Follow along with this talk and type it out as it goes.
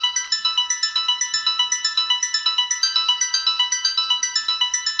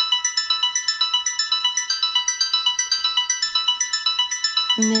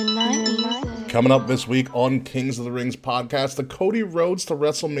Midnight Music. Coming up this week on Kings of the Rings podcast, the Cody Rhodes to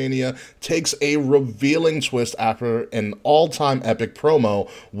WrestleMania takes a revealing twist after an all-time epic promo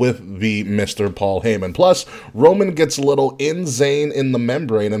with the Mr. Paul Heyman. Plus, Roman gets a little insane in the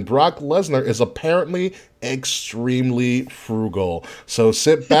membrane, and Brock Lesnar is apparently extremely frugal. So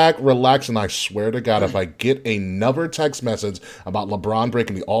sit back, relax, and I swear to God, if I get another text message about LeBron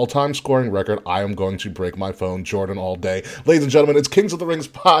breaking the all-time scoring record, I am going to break my phone, Jordan, all day. Ladies and gentlemen, it's Kings of the Rings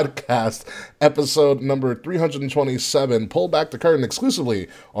podcast, episode number 327. Pull back the curtain exclusively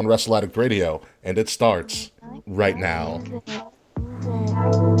on Wrestle Addict Radio, and it starts right now.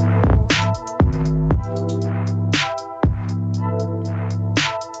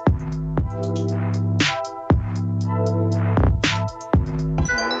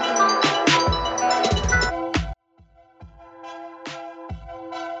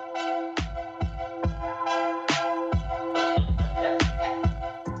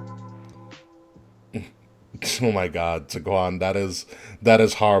 Oh my God, Taquan, that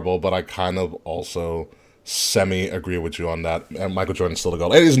is horrible, but I kind of also semi-agree with you on that. And Michael Jordan's still to go.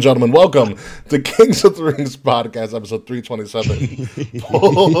 Ladies and gentlemen, welcome to Kings of the Rings podcast, episode 327.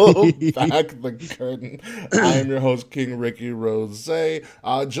 Pull back the curtain. I am your host, King Ricky Rose.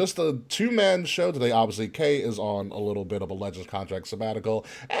 Just a two-man show today. Obviously, Kay is on a little bit of a Legends contract sabbatical,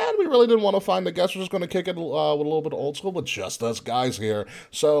 and we really didn't want to find a guest. We're just going to kick it with a little bit of old school, but just us guys here.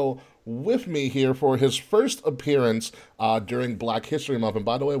 So with me here for his first appearance during Black History Month. And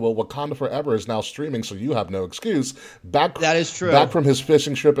by the way, Wakanda Forever is now streaming, so you have no excuse. That is true. Back from his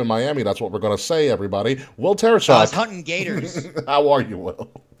fishing trip in Miami. That's what we're going to say, everybody. Will Tereshok. I was hunting gators. How are you,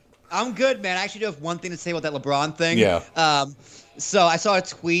 Will? I'm good, man. I actually do have one thing to say about that LeBron thing. Yeah. So I saw a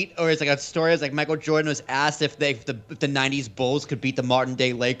tweet, or it's like a story. It's like Michael Jordan was asked if the '90s Bulls could beat the modern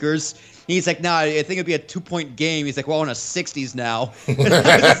day Lakers. He's like, "No, I think it'd be a 2-point game." He's like, "Well, in a '60s now." And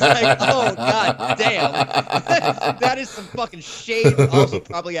I was like, "Oh God, damn!" That is some fucking shade. Also,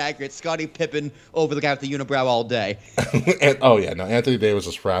 probably accurate. Scottie Pippen over the guy with the unibrow all day. Anthony Davis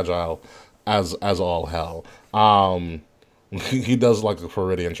is fragile as all hell. He does like the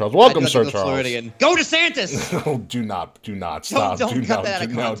Floridian, Charles. Welcome, Sir Charles. Floridian. Go DeSantis. Oh, do not stop. Don't cut that out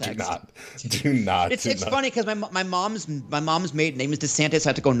of context. Do not. It's funny because my mom's maiden name is DeSantis. I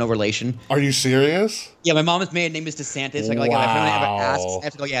have to go no relation. Are you serious? Yeah, my mom's maiden name is DeSantis. Like, if anyone ever asks, I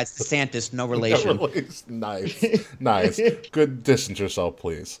have to go, yeah, it's DeSantis, no relation. Nice. Good. Distance yourself,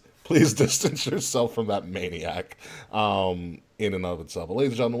 please. Please distance yourself from that maniac. In and of itself. But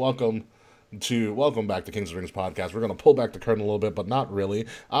ladies and gentlemen, welcome back to Kings of the Rings podcast. We're going to pull back the curtain a little bit, but not really.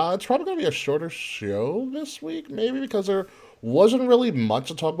 It's probably going to be a shorter show this week, maybe, because there wasn't really much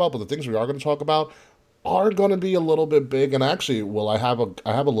to talk about, but the things we are going to talk about are going to be a little bit big. And actually, I have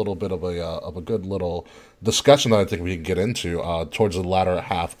a little bit of a good little discussion that I think we can get into towards the latter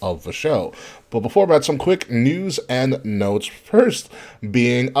half of the show. But before that, some quick news and notes. First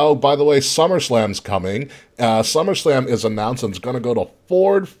being, by the way, SummerSlam's coming. SummerSlam is announced and it's going to go to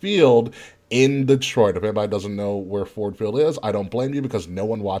Ford Field in Detroit. If anybody doesn't know where Ford Field is, I don't blame you because no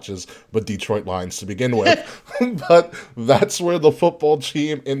one watches the Detroit Lions to begin with. But that's where the football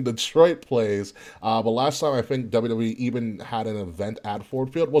team in Detroit plays. But last time I think WWE even had an event at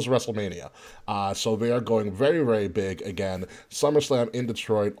Ford Field was WrestleMania. So they are going very, very big again. SummerSlam in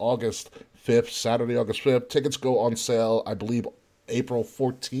Detroit, August 5th, Saturday, August 5th. Tickets go on sale, I believe, April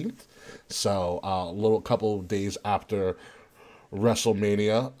 14th. So a couple days after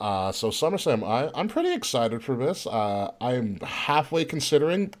WrestleMania. So SummerSlam, I'm pretty excited for this. I'm halfway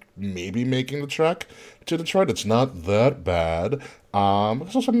considering maybe making the trek to Detroit. It's not that bad.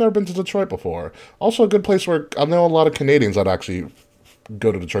 Because I've never been to Detroit before. Also a good place where I know a lot of Canadians that actually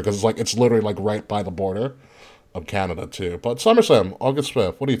go to Detroit because it's literally right by the border of Canada too. But SummerSlam, August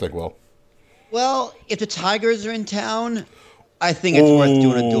 5th. What do you think, Will? Well, if the Tigers are in town, I think it's worth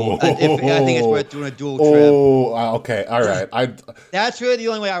doing a dual. I think it's worth doing a dual trip. Oh, okay, all right. That's really the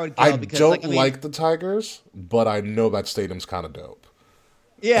only way I would go. I don't like the Tigers, but I know that stadium's kind of dope.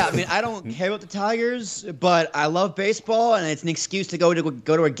 Yeah, I mean, I don't care about the Tigers, but I love baseball, and it's an excuse to go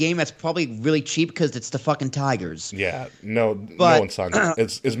to a game that's probably really cheap because it's the fucking Tigers. Yeah, no one signed up.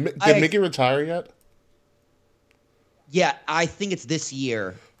 Did Mickey retire yet? Yeah, I think it's this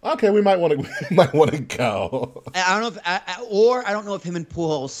year. Okay, we might want to go. I don't know I don't know if him and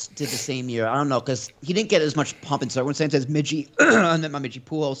Pujols did the same year. I don't know because he didn't get as much pump and so I wouldn't say as Midgie, Midgie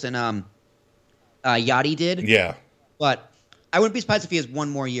Pujols and Yachty did. Yeah, but I wouldn't be surprised if he has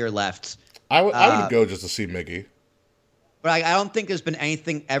one more year left. I would go just to see Mickey. But I don't think there's been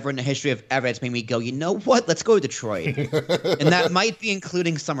anything ever in the history of ever that's made me go, you know what? Let's go to Detroit. And that might be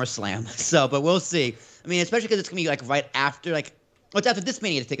including SummerSlam. So, but we'll see. I mean, especially because it's going to be like right after, like Oh, it's after this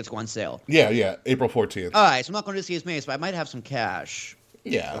Mania the tickets go on sale. Yeah, April 14th. All right, so I'm not going to see his Mania, but I might have some cash.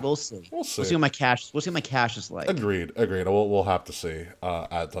 Yeah, But we'll see. We'll see. We'll see what my cash. We'll see what my cash is like. Agreed. We'll have to see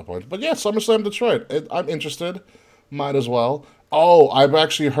at that point. But yeah, SummerSlam Detroit. I'm interested. Might as well. Oh, I've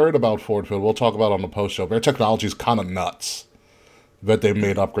actually heard about Ford Field. We'll talk about it on the post show. Their technology's kind of nuts that they've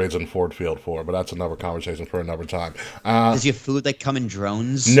made upgrades in Ford Field for, but that's another conversation for another time. Does your food like come in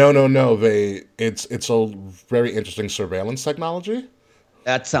drones? No. It's a very interesting surveillance technology.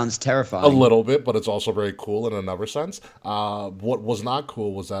 That sounds terrifying. A little bit, but it's also very cool in another sense. What was not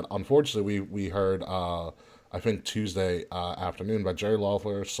cool was that, unfortunately, we heard, I think Tuesday afternoon, that Jerry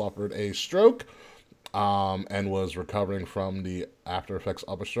Lawler suffered a stroke and was recovering from the after effects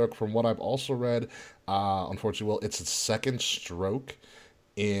of a stroke. From what I've also read, unfortunately, it's his second stroke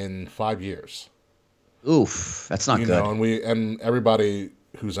in 5 years. Oof, that's not good. And everybody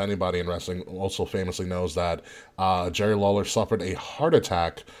who's anybody in wrestling also famously knows that Jerry Lawler suffered a heart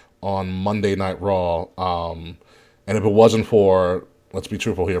attack on Monday Night Raw. And if it wasn't for, let's be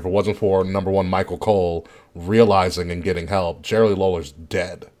truthful here, if it wasn't for number one Michael Cole realizing and getting help, Jerry Lawler's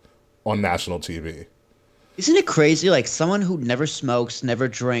dead on national TV. Isn't it crazy? Like someone who never smokes, never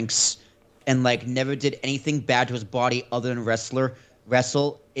drinks, and like never did anything bad to his body other than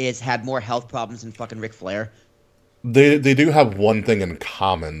wrestle is had more health problems than fucking Ric Flair. They do have one thing in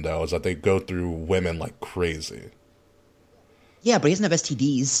common, though, is that they go through women like crazy. Yeah, but he doesn't have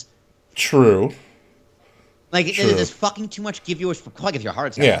STDs. True. Like, True. Does fucking too much give you probably give you a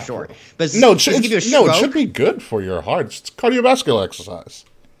heart attack, Yeah. for sure. But No, does it give you a stroke? it should be good for your heart. It's cardiovascular exercise.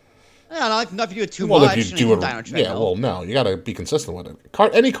 Yeah, not if you do it too Well, much. if you do it, no, you got to be consistent with it.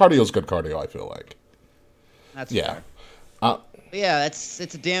 Any cardio is good cardio, I feel like. That's Yeah. fair. Yeah, it's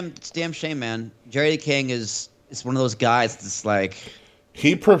a damn shame, man. Jerry the King is one of those guys that's like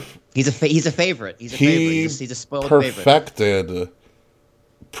He's a favorite. He's a favorite. He's a spoiled favorite. Perfected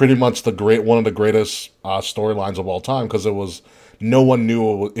pretty much one of the greatest storylines of all time, because no one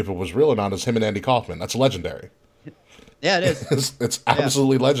knew if it was real or not. It's him and Andy Kaufman. That's legendary. Yeah, it is. It's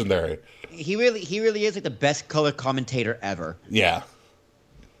absolutely legendary. He really is like the best color commentator ever. Yeah.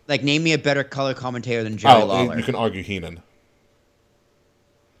 Like, name me a better color commentator than Jerry Lawler. You can argue Heenan.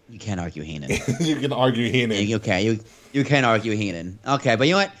 You can't argue Heenan. You can argue Heenan. Okay, you can't argue Heenan. Okay, but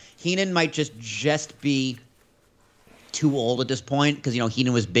you know what? Heenan might just be too old at this point, because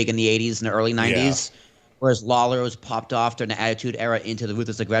Heenan was big in the 80s and the early 90s, whereas Lawler was popped off during the Attitude Era into the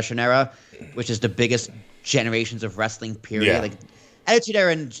Ruthless Aggression Era, which is the biggest generations of wrestling period. Yeah. Like, Attitude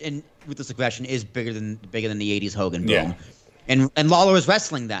Era and Ruthless Aggression is bigger than the 80s Hogan boom. Yeah. And Lawler was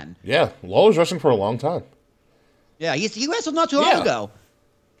wrestling then. Yeah, Lawler's wrestling for a long time. Yeah, he wrestled not too long ago.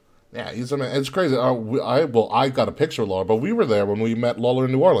 Yeah, it's crazy. I got a picture of Lawler, but we were there when we met Lawler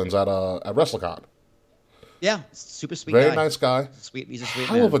in New Orleans at WrestleCon. Yeah, super sweet Very guy. nice guy. He's a sweet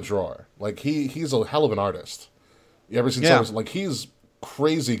hell man. of a drawer. Like he's a hell of an artist. You ever seen something like he's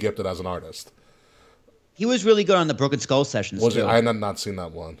crazy gifted as an artist? He was really good on the Broken Skull sessions too. I had not seen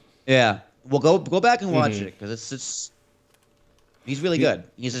that one. Yeah, well, go back and watch it, because it's he's really good.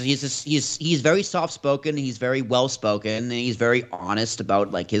 He's very soft spoken. He's very well spoken, and he's very honest about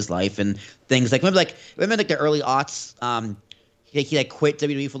like his life and things. Like remember the early aughts. He like quit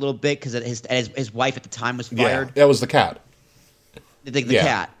WWE for a little bit because his wife at the time was fired. Yeah, that was the cat. The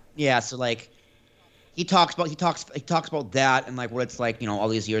cat. Yeah, so like he talks about that and like what it's like, all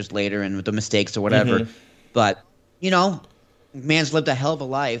these years later and with the mistakes or whatever. But man's lived a hell of a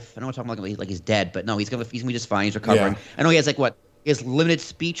life. I know we're talking like he's dead, but no, he's gonna be just fine. He's recovering. Yeah. I know he has he has limited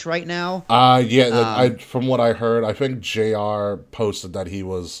speech right now. From what I heard, I think JR posted that he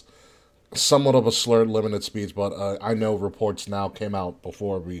was somewhat of a slurred limited speech, but I know reports now came out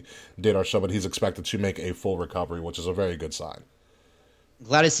before we did our show, but he's expected to make a full recovery, which is a very good sign.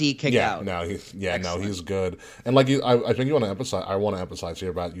 Glad to see he kicked out. He's good. And like I think I want to emphasize here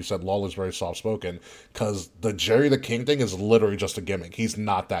about, you said Lawler's very soft spoken, because the Jerry the King thing is literally just a gimmick. He's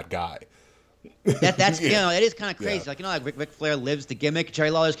not that guy. That's it is kind of crazy. Yeah. Like Ric Flair lives the gimmick.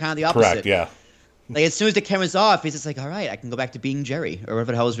 Jerry Lawler's kind of the opposite. Correct. Yeah. Like as soon as the camera's off, he's just like, all right, I can go back to being Jerry, or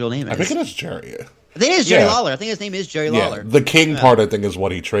whatever the hell his real name is. I think it is Jerry. I think it is Jerry Lawler. I think his name is Jerry Lawler. The King part, I think, is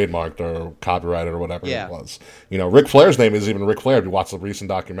what he trademarked or copyrighted or whatever it Yeah. was. Ric Flair's name is even Ric Flair if you watch the recent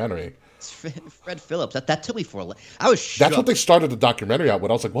documentary. It's Fred Phillips. That took me for I was shocked. That's what they started the documentary out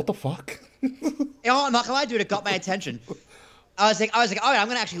with. I was like, what the fuck? I'm not gonna lie, dude. It got my attention. I was like, all right, I'm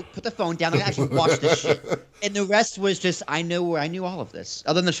gonna actually put the phone down. I'm gonna actually watch this shit. And the rest was just, I knew all of this,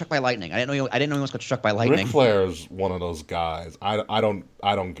 other than struck by lightning. I didn't know he was got struck by lightning. Ric Flair's one of those guys. I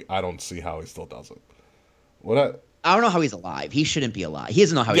don't see how he still does it. I don't know how he's alive. He shouldn't be alive. He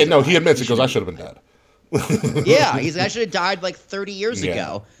doesn't know how. He's alive. He admits it, because I should have been dead. Yeah, he's actually died like 30 years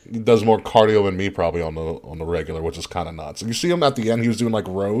ago. He does more cardio than me probably on the regular, which is kind of nuts. You see him at the end; he was doing like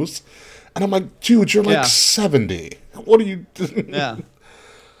rows, and I'm like, dude, you're like 70. What are you? Yeah.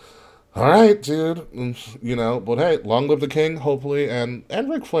 All right, dude. But hey, long live the king, hopefully, and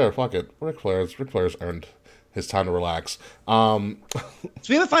Ric Flair. Fuck it, Ric Flair's earned his time to relax. So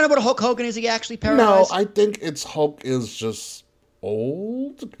we ever find out what Hulk Hogan is? He actually No, paralyzed? I think it's Hulk is just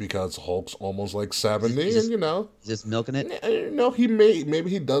old because Hulk's almost like 70, He's and He's just milking it? maybe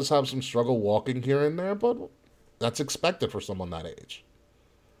he does have some struggle walking here and there, but that's expected for someone that age.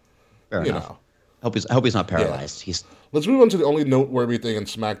 Fair enough. I hope he's not paralyzed. Yeah. Let's move on to the only noteworthy thing in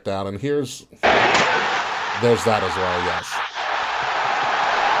SmackDown, and there's that as well. Yes.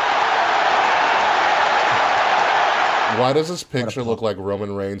 Why does this picture look like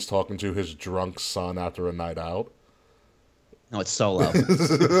Roman Reigns talking to his drunk son after a night out? No, it's Solo.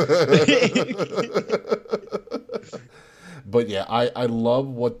 But yeah, I love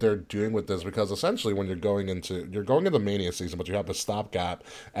what they're doing with this because essentially when you're going into Mania season, but you have the stopgap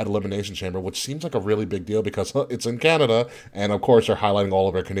at Elimination Chamber, which seems like a really big deal because it's in Canada, and of course they're highlighting all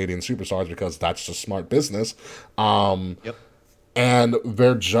of our Canadian superstars because that's just smart business. Yep. And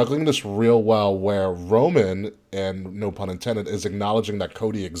they're juggling this real well where Roman, and no pun intended, is acknowledging that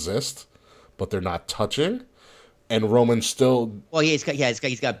Cody exists, but they're not touching. And Roman still... Well, he's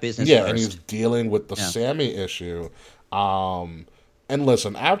got business Yeah, first. and he's dealing with the Sammy issue. And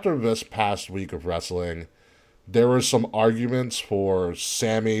listen, after this past week of wrestling, there were some arguments for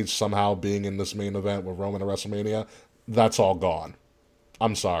Sammy somehow being in this main event with Roman at WrestleMania. That's all gone.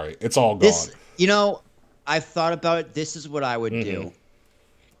 I'm sorry. It's all gone. I've thought about it. This is what I would do.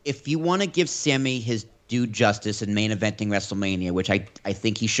 If you want to give Sammy his due justice in main eventing WrestleMania, which I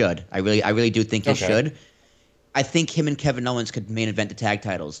think he should. I really do think he should. I think him and Kevin Owens could main event the tag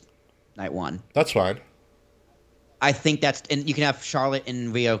titles night one. That's fine. I think and you can have Charlotte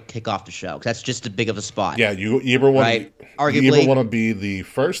and Rio kick off the show because that's just as big of a spot. Yeah, you either want to be the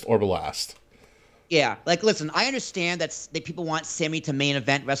first or the last. Yeah, listen, I understand that people want Sammy to main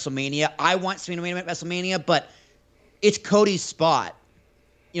event WrestleMania. I want Sammy to main event WrestleMania, but it's Cody's spot.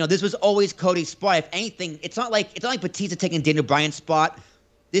 This was always Cody's spot. If anything, it's not like Batista taking Daniel Bryan's spot.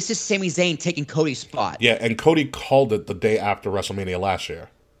 This is Sami Zayn taking Cody's spot. Yeah, and Cody called it the day after WrestleMania last year.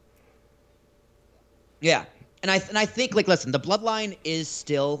 Yeah, and I think listen, the Bloodline is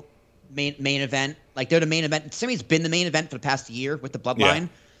still main event. They're the main event. Sami's been the main event for the past year with the Bloodline. Yeah.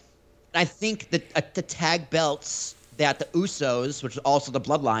 And I think that the tag belts that the Usos, which is also the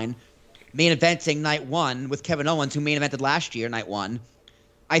Bloodline, main eventing night one with Kevin Owens, who main evented last year night one,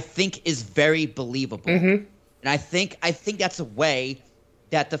 I think is very believable. And I think that's a way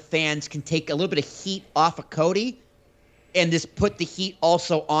that the fans can take a little bit of heat off of Cody and just put the heat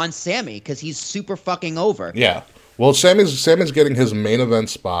also on Sammy because he's super fucking over. Yeah. Well, Sammy's getting his main event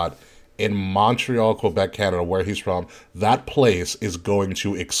spot in Montreal, Quebec, Canada, where he's from. That place is going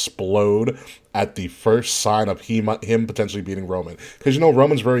to explode at the first sign of him potentially beating Roman. Because,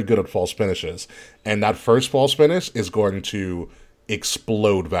 Roman's very good at false finishes. And that first false finish is going to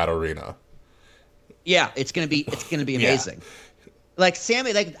explode that arena. Yeah, it's gonna be amazing.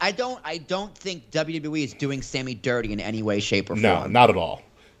 Sammy, I don't think WWE is doing Sammy dirty in any way, shape, or form. No, not at all.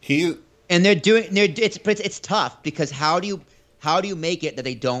 It's tough because how do you make it that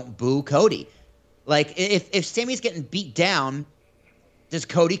they don't boo Cody? If Sammy's getting beat down, does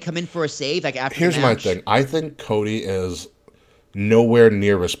Cody come in for a save after Here's the match? my thing. I think Cody is nowhere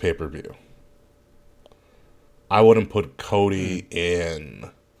near this pay-per-view. I wouldn't put Cody in.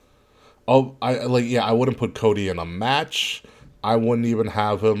 I wouldn't put Cody in a match. I wouldn't even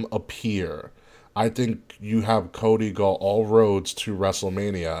have him appear. I think you have Cody go all roads to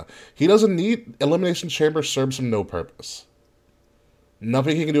WrestleMania. He doesn't need Elimination Chamber. Serves him no purpose.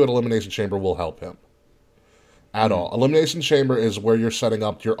 Nothing he can do at Elimination Chamber will help him at all. Elimination Chamber is where you're setting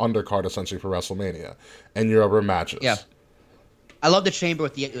up your undercard essentially for WrestleMania and your other matches. Yeah. I love the Chamber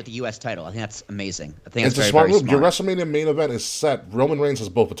with the U.S. title. I think that's amazing. I think it's a smart move. Your WrestleMania main event is set. Roman Reigns has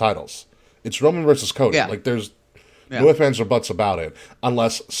both the titles. It's Roman versus Cody. Yeah. There's no ifs, ands, or buts about it.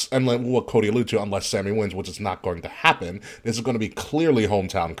 Unless what Cody alluded to, unless Sammy wins, which is not going to happen. This is going to be clearly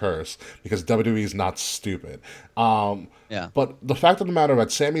hometown curse because WWE is not stupid. But the fact of the matter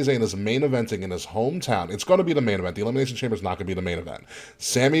that Sami Zayn is main eventing in his hometown, it's going to be the main event. The Elimination Chamber is not going to be the main event.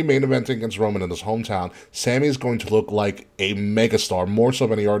 Sammy main eventing against Roman in his hometown. Sammy is going to look like a megastar, more so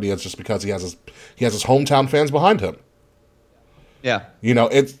than he already is, just because he has his hometown fans behind him. Yeah,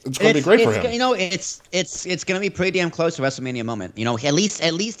 it's going to be great for him. It's going to be pretty damn close to WrestleMania moment. At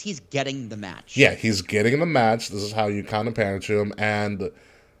least he's getting the match. Yeah, he's getting the match. This is how you kind of pair to him, and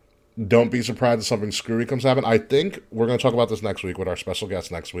Don't be surprised if something screwy comes to happen. I think we're going to talk about this next week with our special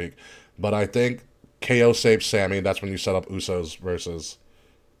guest next week. But I think KO saves Sammy. That's when you set up Usos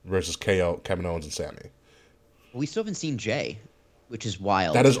versus KO, Kevin Owens, and Sammy. We still haven't seen Jay, which is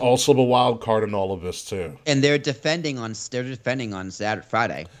wild. That is also the wild card in all of this too. And they're defending on Saturday,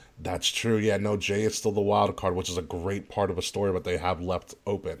 Friday. That's true. Yeah, no, Jay is still the wild card, which is a great part of a story, but they have left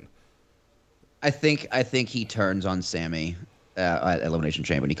open. I think he turns on Sammy at Elimination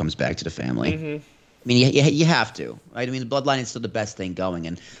Chamber when he comes back to the family. Mm-hmm. I mean, you have to, right? I mean, the bloodline is still the best thing going,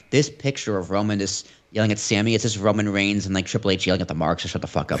 and this picture of Roman just yelling at Sammy, it's just Roman Reigns and like Triple H yelling at the Marks to shut the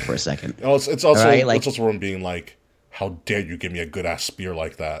fuck up for a second. Oh, it's also right? Like, it's also Roman being like, "How dare you give me a good ass spear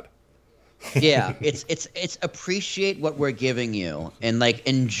like that?" Yeah, it's appreciate what we're giving you and like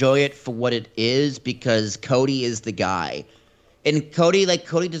enjoy it for what it is because Cody is the guy. And Cody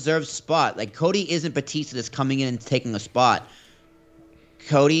deserves a spot. Like Cody isn't Batista that's coming in and taking a spot.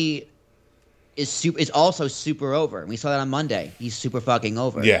 Cody is also super over. And we saw that on Monday. He's super fucking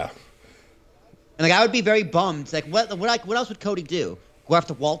over. Yeah. And like I would be very bummed. Like what else would Cody do? Go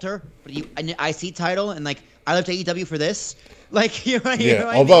after Walter for an IC title and like I left AEW for this? Like you know yeah.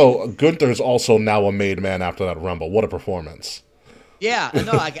 What Although Gunther's also now a made man after that Rumble. What a performance! Yeah,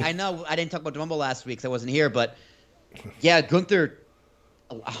 I know. I didn't talk about the Rumble last week because I wasn't here, but yeah, Gunther,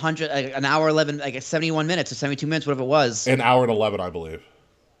 an hour 11, like 71 minutes or 72 minutes, whatever it was. An hour and 11, I believe.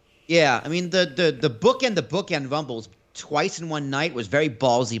 Yeah, I mean the bookend Rumbles twice in one night was very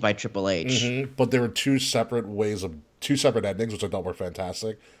ballsy by Triple H. Mm-hmm. But there were two separate endings, which I thought were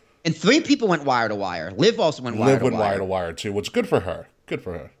fantastic. And 3 people went wire to wire. Liv also went wire to wire. Liv went wire to wire too, which good for her. Good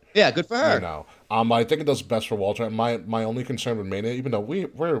for her. Yeah, good for her. You know, I think it does best for Walter. My only concern with Mania, even though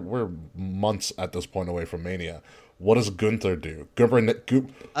we're months at this point away from Mania, what does Gunther do?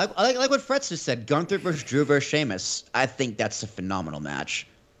 I like what Fretz just said. Gunther versus Drew versus Sheamus. I think that's a phenomenal match.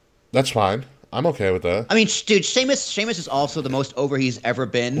 That's fine. I'm okay with that. I mean, dude, Sheamus is also the most over he's ever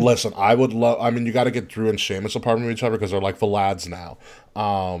been. Listen, I would love. I mean, you got to get Drew and Sheamus apart from each other because they're like the lads now.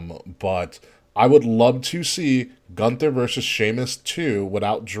 But I would love to see Gunther versus Sheamus 2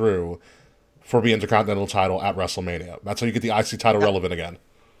 without Drew for the Intercontinental title at WrestleMania. That's how you get the IC title relevant again.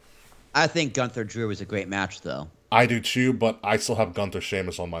 I think Gunther Drew is a great match, though. I do too, but I still have Gunther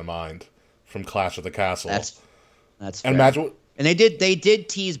Sheamus on my mind from Clash of the Castle. That's fair. And imagine. And they did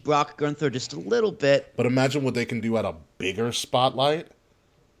tease Brock Gunther just a little bit. But imagine what they can do at a bigger spotlight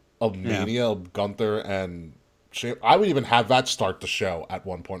of Mania, of Gunther and Sheamus. I would even have that start the show at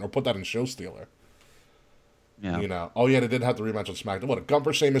one point, or put that in Show Stealer. Yeah. You know. Oh yeah, they did have the rematch on SmackDown. What, a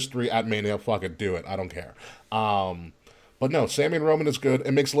Gunther Sheamus 3 at Mania? Fuck it, do it. I don't care. But no, Sami and Roman is good.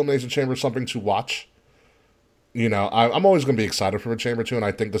 It makes Elimination Chamber something to watch. You know, I'm always going to be excited for a Chamber 2, and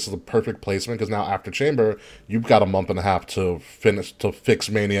I think this is a perfect placement because now after Chamber, you've got a month and a half to fix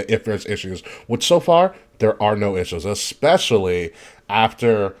Mania if there's issues. Which so far, there are no issues, especially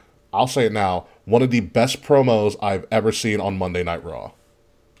after, I'll say it now, one of the best promos I've ever seen on Monday Night Raw.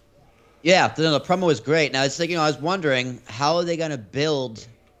 Yeah, the promo was great. Now, it's like, I was wondering, how are they going to build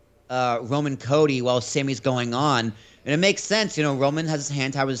Roman Cody while Sammy's going on? And it makes sense, Roman has his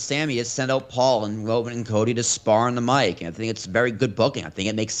hand tied with Sammy. Has sent out Paul and Roman and Cody to spar on the mic. And I think it's very good booking. I think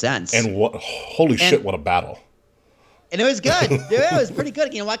it makes sense. And holy shit, what a battle. And it was good. It was pretty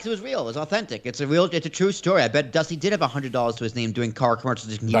good. Why? Because it was real. It was authentic. It's a true story. I bet Dusty did have $100 to his name doing car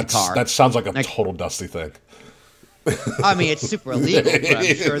commercials to need a car. That sounds like a total Dusty thing. I mean, it's super illegal, but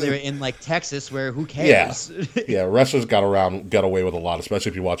I'm sure they're in Texas where who cares? Yeah, wrestlers get away with a lot,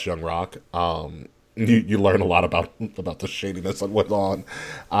 especially if you watch Young Rock. You learn a lot about the shadiness that went on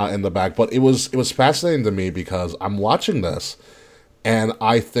in the back. But it was fascinating to me because I'm watching this, and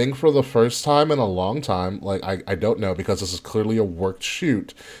I think for the first time in a long time, I don't know, because this is clearly a worked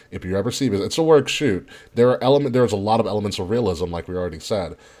shoot. If you ever see this, it's a worked shoot. There's a lot of elements of realism, like we already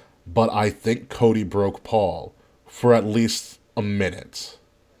said. But I think Cody broke Paul for at least a minute.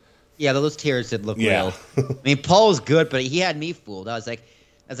 Yeah, those tears did look real. I mean, Paul was good, but he had me fooled. I was like,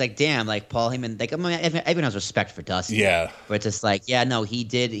 damn, Paul Heyman. Everyone has respect for Dusty. Yeah, but it's just he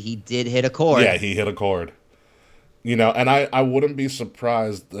did hit a chord. Yeah, he hit a chord. And I wouldn't be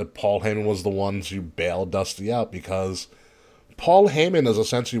surprised that Paul Heyman was the one to bail Dusty out, because Paul Heyman is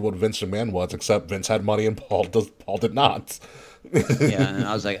essentially what Vince McMahon was, except Vince had money and Paul did not. Yeah, and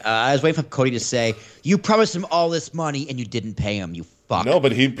I was waiting for Cody to say, "You promised him all this money and you didn't pay him, you fuck." No,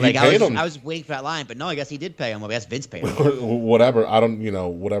 but he paid him. I was waiting for that line, but no, I guess he did pay him. Well, I guess Vince paid him. Whatever. I don't,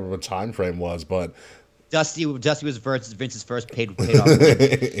 whatever the time frame was, but Dusty was Vince's first paid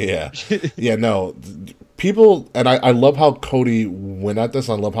off. Yeah, no. People, and I love how Cody went at this.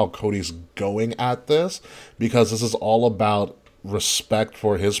 I love how Cody's going at this, because this is all about respect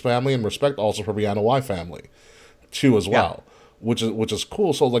for his family and respect also for the Anoa'i family too as well. Which is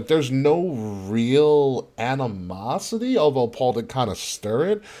cool. So like, there's no real animosity, although Paul did kind of stir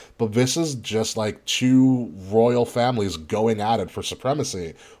it. But this is just like two royal families going at it for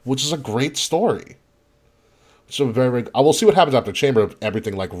supremacy, which is a great story. So I will see what happens after Chamber if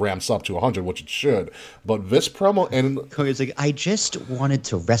everything like ramps up to 100, which it should. But this promo and Cody's like, I just wanted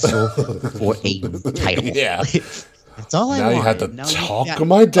to wrestle for a title. Yeah. That's all I wanted. Now you had to talk to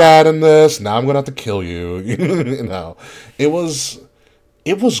my dad in this. Now I'm gonna have to kill you. You know, it was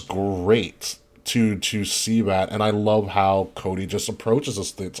great to see that, and I love how Cody just approaches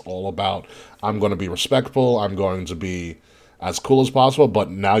this. It's all about, I'm going to be respectful. I'm going to be as cool as possible.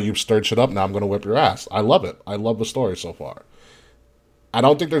 But now you've stirred shit up. Now I'm going to whip your ass. I love it. I love the story so far. I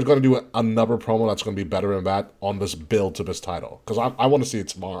don't think there's going to do another promo that's going to be better than that on this build to this title, because I want to see it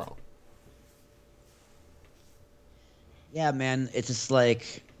tomorrow. Yeah, man, it's just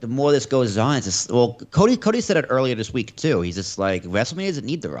like the more this goes on, it's just, well, Cody said it earlier this week too. He's just like, WrestleMania doesn't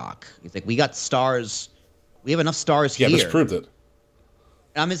need The Rock. He's like, we got stars, we have enough stars here. Yeah, this proved it.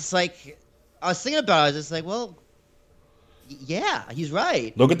 And I'm just like, I was thinking about it. I was just like, well, yeah, he's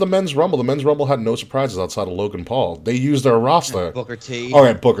right. Look at the Men's Rumble. The Men's Rumble had no surprises outside of Logan Paul. They used their roster. Booker T. All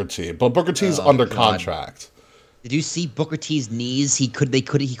right, Booker T. But Booker T's under contract. Did you see Booker T's knees? He couldn't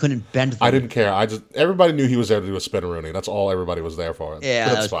bend them. I didn't care. Everybody knew he was there to do a spinneroonie. That's all everybody was there for.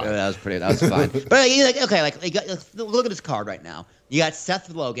 Yeah, that's fine. That was fine. But you're like, okay, like look at this card right now. You got Seth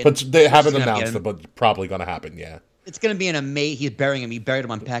Logan. But they haven't announced it, but probably going to happen. Yeah, it's going to be an amazing. He's burying him. He buried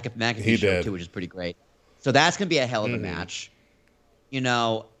him on Packet McAfee show too, which is pretty great. So that's going to be a hell of a match. You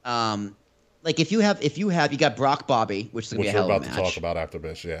know, like if you got Brock Bobby, which is going to be a hell of a match. Which we're about to talk about after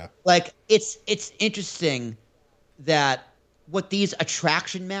this. Yeah, like it's interesting that what these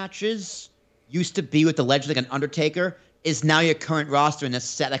attraction matches used to be with the legend, like an Undertaker, is now your current roster in this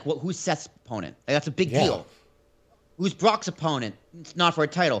set. Like, who's Seth's opponent? Like, that's a big deal. Who's Brock's opponent? It's not for a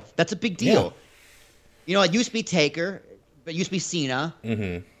title. That's a big deal. Yeah. You know, it used to be Taker, but it used to be Cena.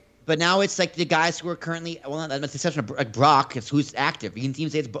 Mm-hmm. But now it's like the guys who are currently, well, not the exception of like Brock, it's who's active. You can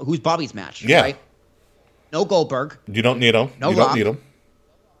even say it's who's Bobby's match. Yeah. Right? No Goldberg. You don't need him. No you Rock. Don't need him.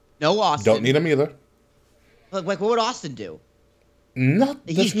 No Austin. Don't need him either. Like, what would Austin do?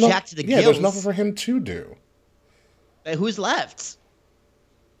 He's jacked to the gills. Yeah, there's nothing for him to do. Who's left?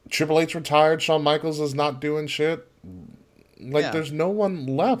 Triple H retired. Shawn Michaels is not doing shit. Like, there's no one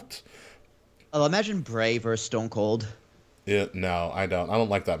left. Oh, imagine Bray versus Stone Cold. Yeah, no, I don't. I don't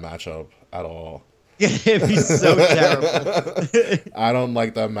like that matchup at all. It'd be so terrible. I don't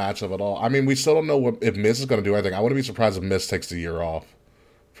like that matchup at all. I mean, we still don't know if Miz is going to do anything. I wouldn't be surprised if Miz takes the year off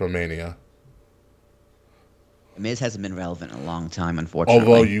from Mania. Miz hasn't been relevant in a long time, unfortunately.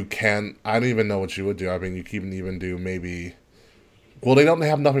 Although you can, I don't even know what you would do. I mean, you can even do maybe. Well, they don't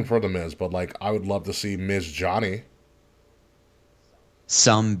have nothing for the Miz, but like I would love to see Miz Johnny.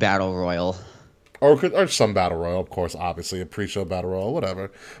 Some battle royal. Or some battle royal, of course, obviously a pre-show battle royal,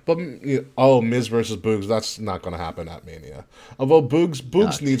 whatever. But Miz versus Boogs, that's not going to happen at Mania. Although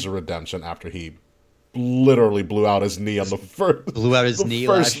Boogs needs a redemption after he literally blew out his knee on the first knee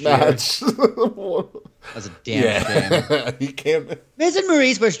first last match. That was a damn shame. He can't. Miz and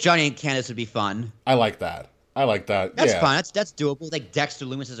Maurice versus Johnny and Candice would be fun. I like that. That's fun. That's doable. Like Dexter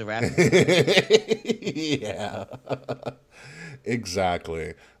Lumis as a ref. Yeah.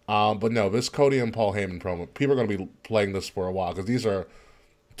 Exactly. But no, this Cody and Paul Heyman promo, people are going to be playing this for a while because these are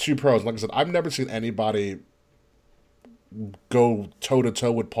two pros. Like I said, I've never seen anybody go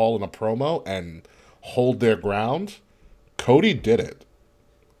toe-to-toe with Paul in a promo and hold their ground. Cody did it.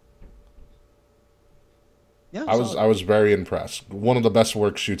 Yeah, I was very impressed. One of the best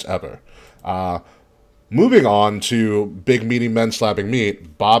work shoots ever. Moving on to big meaty men slapping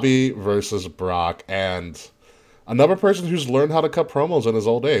meat, Bobby versus Brock, and another person who's learned how to cut promos in his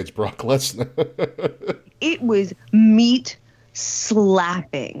old age, Brock Lesnar. It was meat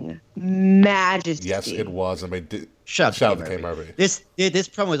slapping majesty. Yes, it was. I mean, Shout out to K Murphy. This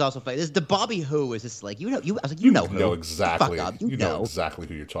promo is also funny. The Bobby Who is just like I was like you know who. Know exactly. Fuck up. You know exactly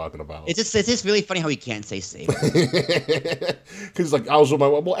who you're talking about. It's just really funny how he can't say Sable. Because like I was with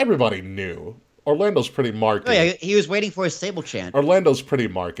well, everybody knew. Orlando's pretty marked. Oh, yeah, he was waiting for his Sable chant. Orlando's pretty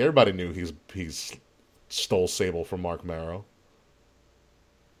marked. Everybody knew he's stole Sable from Mark Marrow.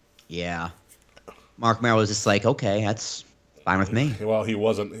 Yeah, Mark Marrow was just like, okay, that's fine with me. Well, he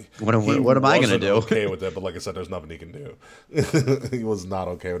wasn't. What am I gonna do? Okay with it, but like I said, there's nothing he can do. He was not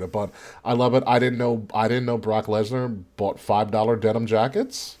okay with it, but I love it. I didn't know Brock Lesnar bought $5 denim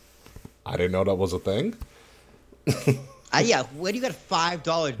jackets. I didn't know that was a thing. Yeah, where do you get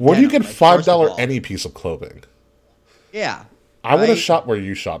 $5? Where do you get $5 any piece of clothing? Yeah, I would have shot where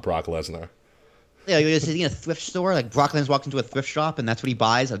you shot Brock Lesnar. Yeah, is he in a thrift store? Like Brock Lesnar walks into a thrift shop and that's what he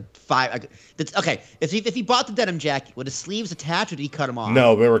buys? Okay, if he bought the denim jacket, were the sleeves attached or did he cut them off?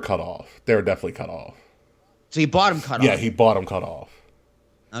 No, they were cut off. They were definitely cut off. So he bought them cut off? Yeah, he bought them cut off.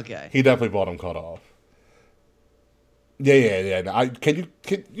 Okay. He definitely bought them cut off. Yeah. Can you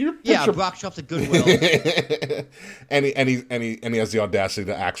picture... Brock shops at Goodwill. and he has the audacity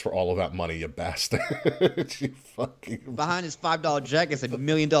to ask for all of that money, you bastard. You fucking... Behind his $5 jacket is $1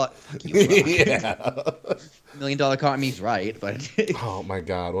 million. Fuck you, Brock. Yeah. $1 million car. I mean, he's right, but... Oh, my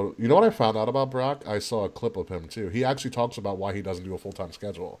God. Well, you know what I found out about Brock? I saw a clip of him, too. He actually talks about why he doesn't do a full-time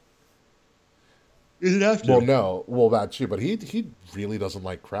schedule. Is it after? Well, no. Well, that too. But he really doesn't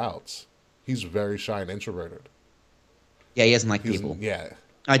like crowds. He's very shy and introverted. Yeah, he doesn't like people. Yeah.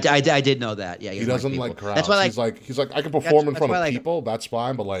 I did know that. Yeah, he doesn't like crowds. That's why, he's like I can perform in front of people. That's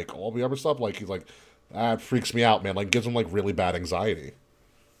fine. But like all the other stuff, like he's like that freaks me out, man. Like gives him like really bad anxiety.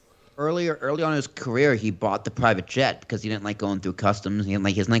 Early on in his career, he bought the private jet because he didn't like going through customs. He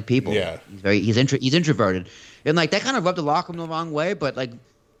doesn't like people. Yeah. He's introverted, and like that kind of rubbed the locker room the wrong way. But like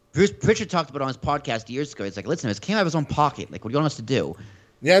Bruce Pritchard talked about on his podcast years ago. He's like, listen, this came out of his own pocket. Like, what do you want us to do?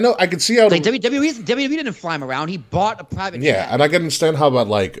 Yeah, no, I can see how... Like, WWE didn't fly him around. He bought a private jet. Yeah, and I can understand how that,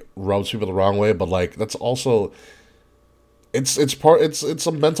 like, rubs people the wrong way, but, like, that's also... It's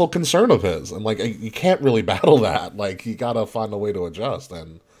a mental concern of his, and, like, you can't really battle that. Like, you gotta find a way to adjust,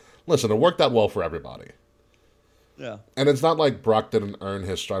 and... Listen, it worked out well for everybody. Yeah. And it's not like Brock didn't earn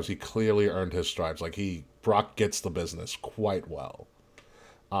his stripes. He clearly earned his stripes. Like, Brock gets the business quite well.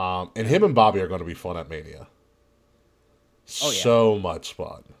 And him and Bobby are going to be fun at Mania. Oh, yeah. So much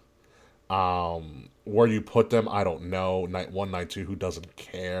fun. Where you put them, I don't know. Night 1, night 2, who doesn't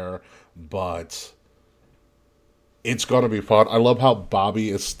care? But it's going to be fun. I love how Bobby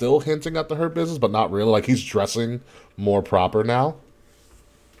is still hinting at the Hurt Business, but not really. Like, he's dressing more proper now.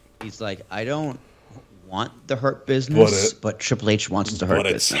 He's like, I don't want the Hurt Business, but Triple H wants the Hurt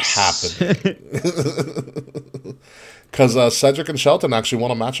Business. But it's happening. Because Cedric and Shelton actually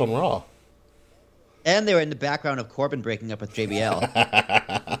won a match on Raw. And they were in the background of Corbin breaking up with JBL.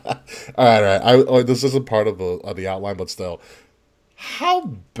 all right. This isn't part of the outline, but still. How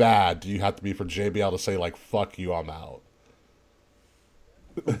bad do you have to be for JBL to say, like, fuck you, I'm out?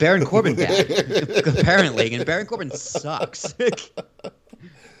 Baron Corbin bad, apparently. And Baron Corbin sucks.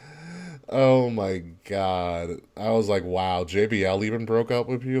 Oh, my God. I was like, wow, JBL even broke up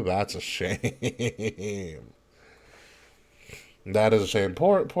with you? That's a shame. That is a shame.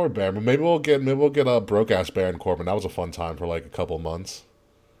 Poor Baron. But maybe we'll get a broke ass Baron Corbin. That was a fun time for like a couple months.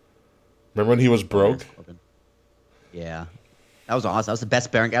 Remember when he was broke? Yeah, that was awesome. That was the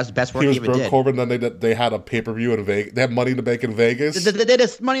best Baron. That was the best work he ever did. He was broke Corbin. Then they had a pay-per-view in Vegas. They had Money in the Bank in Vegas. They did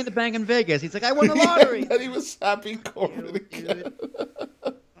this Money in the Bank in Vegas. He's like, I won the lottery. And he was happy Corbin again.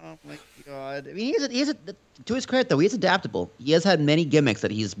 Oh my God. I mean, to his credit though, he's adaptable. He has had many gimmicks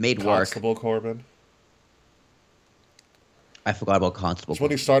that he's made work. Constable Corbin. I forgot about Constable. It's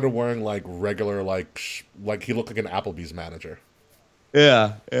when he started wearing like regular like he looked like an Applebee's manager.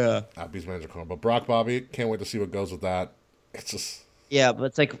 Yeah. Applebee's manager Corbin. But Brock Bobby, can't wait to see what goes with that. It's just... Yeah, but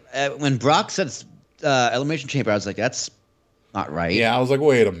it's like when Brock said Elimination Chamber, I was like, that's not right. Yeah, I was like,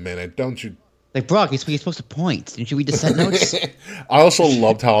 wait a minute, don't you... Like, Brock, he's supposed to point. Didn't you read the set notes? I also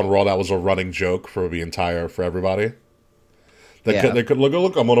loved how on Raw that was a running joke for everybody. They could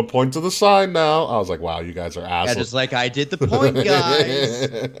look, I'm going to point to the sign now. I was like, wow, you guys are assholes. Yeah, just like I did the point, guys.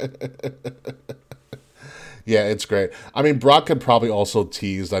 Yeah, it's great. I mean, Brock could probably also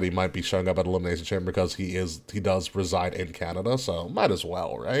tease that he might be showing up at Elimination Chamber because he does reside in Canada, so might as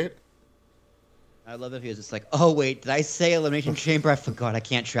well, right? I love if he was just like, oh, wait, did I say Elimination Chamber? I forgot. I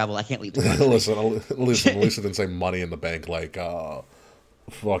can't travel. I can't leave the country. Listen, at least it didn't say Money in the Bank, like,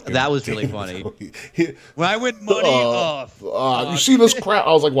 fucking... That was really funny. When I went Money off. You see this crowd?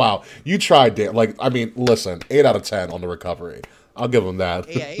 I was like, wow, you tried, Dan. Like, I mean, listen, 8 out of 10 on the recovery. I'll give him that.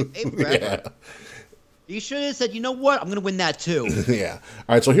 Yeah, 8 forever. Yeah. You should have said, you know what? I'm going to win that too. Yeah.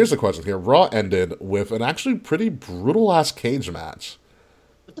 All right, so here's the question here. Raw ended with an actually pretty brutal-ass cage match.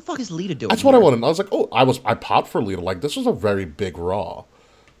 What the fuck is Lita doing? That's what I wanted. I was like, oh, I popped for Lita. Like, this was a very big Raw.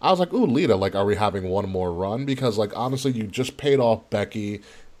 I was like, ooh, Lita, like, are we having one more run? Because, like, honestly, you just paid off Becky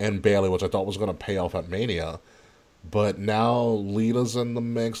and Bayley, which I thought was going to pay off at Mania. But now Lita's in the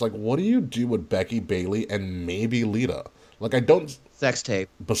mix. Like, what do you do with Becky, Bayley, and maybe Lita? Like, I don't... Sex tape.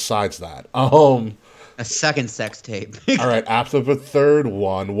 Besides that. A second sex tape. All right, after the third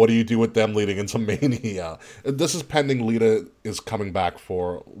one, what do you do with them leading into Mania? This is pending Lita is coming back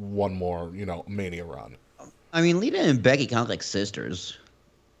for one more, Mania run. I mean, Lita and Becky kind of like sisters.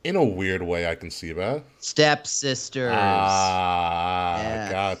 In a weird way, I can see that. Stepsisters. Ah,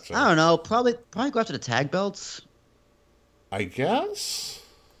 gotcha. I don't know. Probably go after the tag belts. I guess.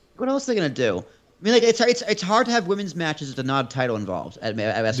 What else are they gonna do? I mean, like it's hard to have women's matches with a not title involved at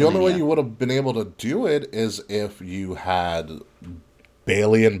WrestleMania. The only way you would have been able to do it is if you had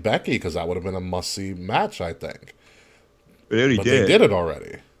Bayley and Becky, because that would have been a must-see match, I think. But they did it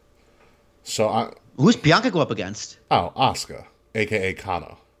already. So who's Bianca go up against? Oh, Asuka, aka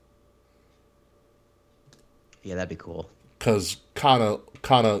Kana. Yeah, that'd be cool. Because Kana.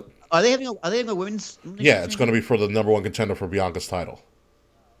 Are they having a women's? Yeah, it's going to be for the number one contender for Bianca's title.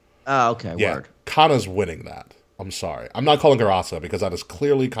 Oh, okay. Yeah, word. Kana's winning that. I'm sorry. I'm not calling her Asuka because that is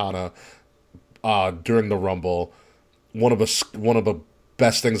clearly Kana. During the Rumble, one of the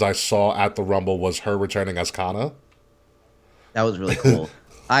best things I saw at the Rumble was her returning as Kana. That was really cool.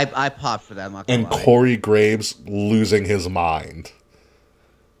 I popped for that. I'm not gonna lie. Corey Graves losing his mind.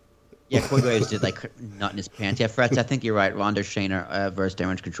 Yeah, Corey Graves did like nut in his pants. Yeah, Fretz, I think you're right. Ronda Shayna versus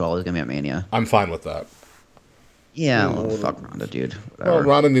Damage Control is gonna be at Mania. I'm fine with that. Yeah, well, fuck Ronda, dude. Well,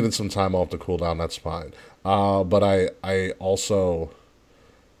 Ronda needed some time off to cool down. That's fine. But I also,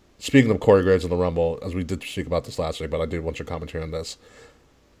 speaking of Corey Graves in the Rumble, as we did speak about this last week, but I did want your commentary on this.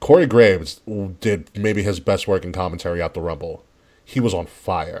 Corey Graves did maybe his best work in commentary at the Rumble. He was on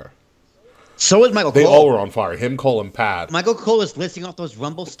fire. So was Michael Cole. They all were on fire. Him, Cole, and Pat. Michael Cole was listing off those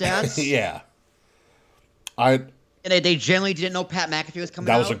Rumble stats. Yeah. And they generally didn't know Pat McAfee was coming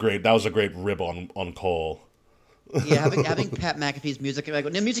out. That was a great rib on Cole. Yeah, having Pat McAfee's music, like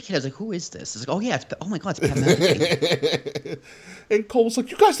when the music hit, I was like, "Who is this?" It's like, "Oh yeah, oh my god, it's Pat McAfee." And Cole's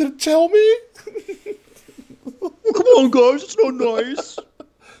like, "You guys didn't tell me." Oh, come on, guys, it's not nice.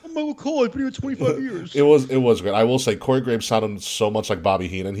 I'm Michael Cole. I've been here 25 years. It was great. I will say, Corey Graves sounded so much like Bobby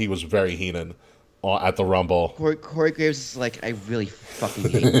Heenan. He was very Heenan at the Rumble. Corey Graves is like, I really fucking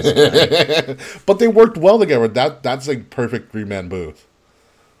hate this guy. But they worked well together. That's a perfect 3-man booth.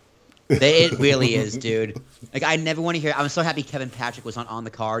 It really is, dude. Like, I never want to hear. I'm so happy Kevin Patrick was on the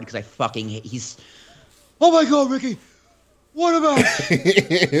card because I fucking hate. He's. Oh my god, Ricky! What about? We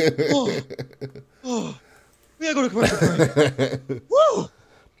gotta go to commercial break. Woo!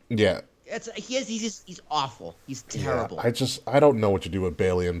 Yeah. He's awful. He's terrible. Yeah, I don't know what to do with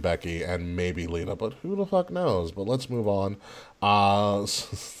Bayley and Becky and maybe Lita, but who the fuck knows? But let's move on.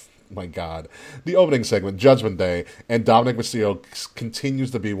 My God. The opening segment, Judgment Day, and Dominic Mysterio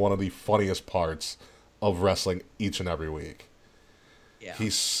continues to be one of the funniest parts of wrestling each and every week. Yeah.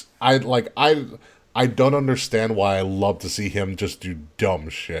 I don't understand why I love to see him just do dumb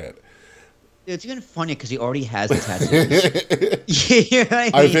shit. It's even funny because he already has the tattoos. You know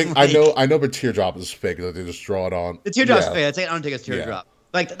what I mean? I know the teardrop is fake that they just draw it on. The teardrop's fake. I'd say Undertaker's teardrop.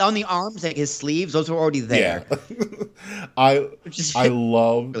 Like on the arms, like his sleeves, those were already there. Yeah. I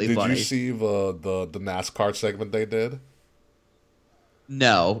love. Really did funny. You see the NASCAR segment they did?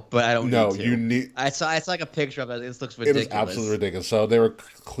 No, but I don't. No, need to. You need. I saw like a picture of it. This looks ridiculous. It is absolutely ridiculous. So they were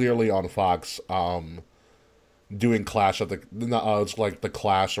clearly on Fox, doing Clash at the. It's like the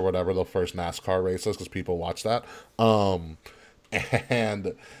Clash or whatever the first NASCAR races because people watch that. And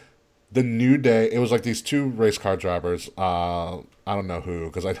the New Day, it was like these two race car drivers. I don't know who,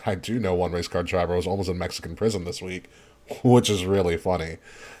 because I do know one race car driver was almost in Mexican prison this week, which is really funny.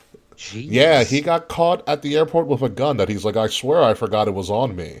 Jeez. Yeah, he got caught at the airport with a gun that he's like, I swear I forgot it was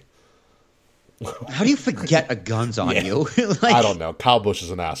on me. How do you forget a gun's on you? Like, I don't know. Kyle Busch is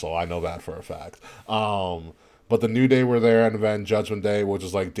an asshole. I know that for a fact. But the New Day were there, and then Judgment Day, which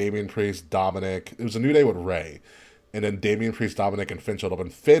is like Damian Priest, Dominic. It was a New Day with Ray. And then Damian Priest, Dominic, and Finn showed up.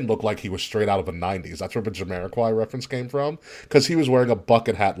 And Finn looked like he was straight out of the 90s. That's where the Jamiroquai reference came from. Because he was wearing a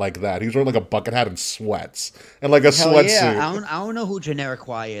bucket hat like that. He was wearing like a bucket hat and sweats. And like a sweatsuit. Yeah, I don't know who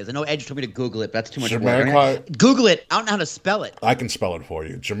Jamiroquai is. I know Edge told me to Google it, but that's too much Jamiroquai, work. Google it. I don't know how to spell it. I can spell it for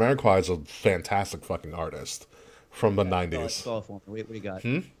you. Jamiroquai is a fantastic fucking artist from the 90s. Spell it for me. What do you got?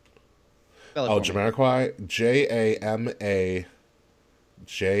 Spell it for me. Jamiroquai.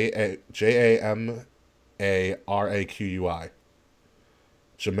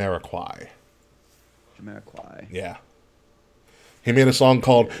 Jamiaraqui. Jamiroquai. Yeah. He made a song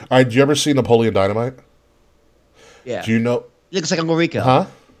called... All right, did you ever see Napoleon Dynamite? Yeah. Do you know... He looks like Uncle Rico. Huh?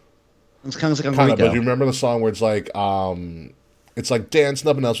 Looks kind of like Uncle Kind Rico. of, but do you remember the song where it's like, dance,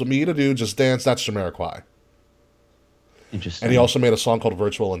 nothing else with me to do, just dance, that's Jamiroquai. Interesting. And he also made a song called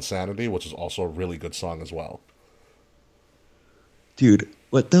Virtual Insanity, which is also a really good song as well. Dude,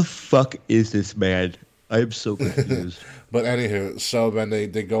 what the fuck is this, man? I am so confused. But anywho, so then they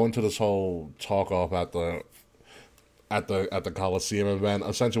go into this whole talk off at the Coliseum event.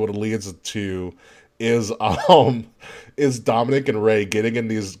 Essentially, what it leads to is Dominic and Ray getting in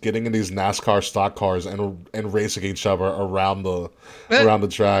these NASCAR stock cars and racing each other around the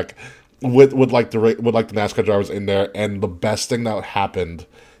track with like the NASCAR drivers in there. And the best thing that happened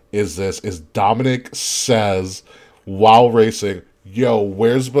is Dominic says while racing, "Yo,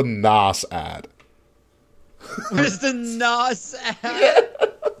 where's the NOS at?" Where's the NOS at?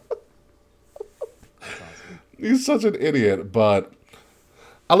 He's such an idiot, but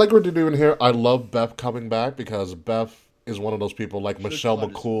I like what they're doing here. I love Beth coming back because Beth is one of those people like Michelle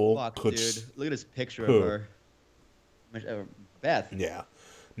McCool. Dude, look at this picture of her. Beth. Yeah.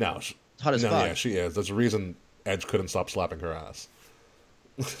 No, hot as fuck. Yeah, she is. There's a reason Edge couldn't stop slapping her ass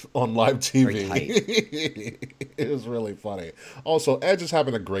on live TV. It was really funny. Also, Edge is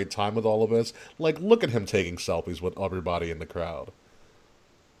having a great time with all of this. Like, look at him taking selfies with everybody in the crowd.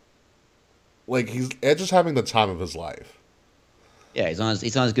 Like, Edge is having the time of his life. Yeah, he's on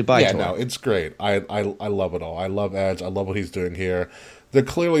his goodbye tour. Yeah, no, it's great. I love it all. I love Edge. I love what he's doing here. They're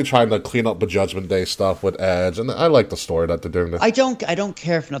clearly trying to clean up the Judgment Day stuff with Edge, and I like the story that they're doing. I don't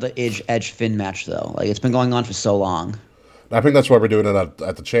care for another Edge Finn match though. Like, it's been going on for so long. I think that's why we're doing it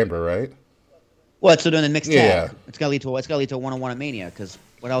at the Chamber, right? Well, it's doing the mixed tag. Yeah. It's gotta lead to a one-on-one at Mania. Because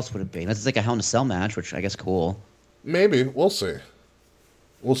what else would it be? This is like a Hell in a Cell match, which I guess cool. Maybe we'll see.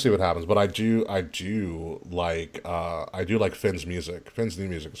 We'll see what happens, but I do like Finn's music. Finn's new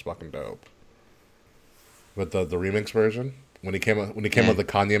music is fucking dope. With the remix version when he came with the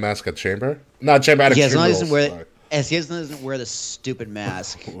Kanye mask at Chamber, not Chamber at Extreme Rules. He doesn't wear the stupid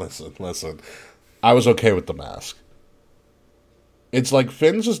mask. Listen, I was okay with the mask. It's like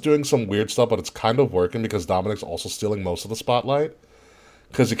Finn's just doing some weird stuff, but it's kind of working because Dominic's also stealing most of the spotlight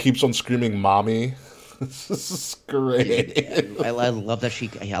because he keeps on screaming "mommy." This is great. I love that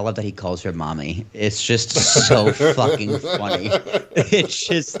he calls her mommy. It's just so fucking funny. It's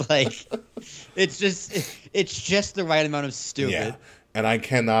just like, it's just the right amount of stupid. Yeah. And I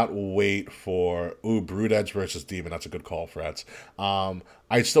cannot wait for Brood Edge versus Demon. That's a good call, Freds.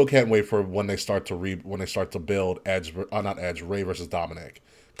 I still can't wait for when they start to build Ray versus Dominic,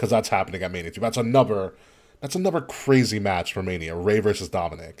 because that's happening at Mania 2. That's another crazy match for Mania. Ray versus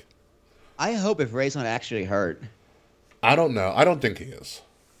Dominic. I hope if Ray's not actually hurt. I don't know. I don't think he is.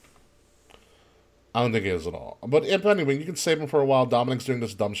 I don't think he is at all. But anyway, you can save him for a while. Dominic's doing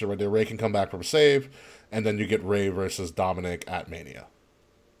this dumb shit right there. Ray can come back from a save, and then you get Ray versus Dominic at Mania.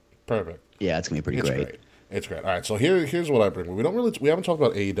 Perfect. Yeah, it's gonna be pretty great. It's great. All right, so here's what I bring. We haven't talked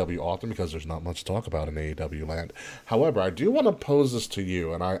about AEW often because there's not much to talk about in AEW land. However, I do want to pose this to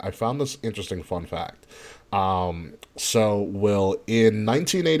you, and I found this interesting fun fact. In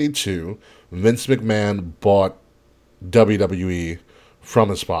 1982, Vince McMahon bought WWE from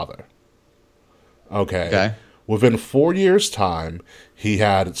his father. Okay. Within 4 years' time, he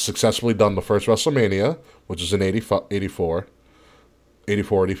had successfully done the first WrestleMania, which is in 84,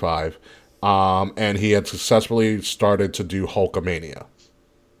 85. And he had successfully started to do Hulkamania.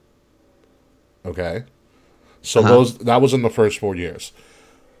 Okay? So that was in the first 4 years.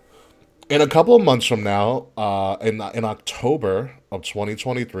 In a couple of months from now, in October of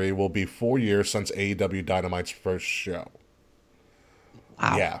 2023, will be 4 years since AEW Dynamite's first show.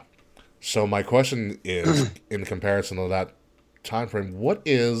 Wow. Yeah. So my question is, in comparison to that time frame, what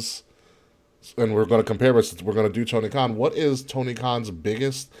is, and we're going to compare this, we're going to do Tony Khan, what is Tony Khan's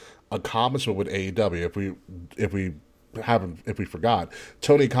biggest accomplishment with AEW? If we forgot,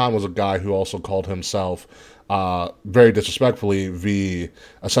 Tony Khan was a guy who also called himself, very disrespectfully,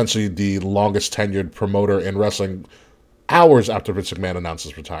 essentially the longest tenured promoter in wrestling, hours after Vince McMahon announced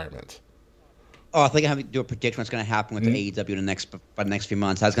his retirement. Oh, I think I have to do a prediction what's going to happen with the AEW by the next few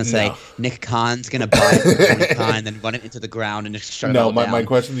months. I was going to say Nick Khan's going to buy Tony Khan and then run it into the ground and just shut it all down. My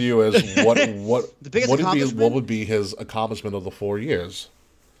question to you is, what would be his accomplishment of the 4 years?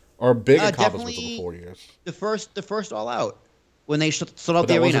 Or big accomplishments of the 4 years. The first All Out, when they sold out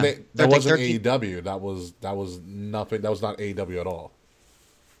the arena. That wasn't AEW. That was nothing. That was not AEW at all.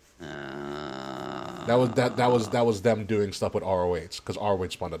 That was them doing stuff with ROH because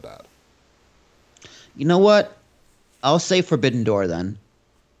ROH funded that. You know what? I'll say Forbidden Door then.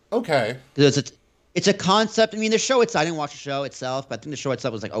 Okay. Because it's a concept. I mean, the show itself. I didn't watch the show itself, but I think the show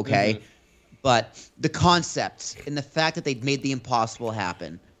itself was like okay. Mm-hmm. But the concept and the fact that they made the impossible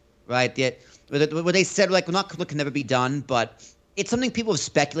happen. Right, what they said, like, what can never be done, but it's something people have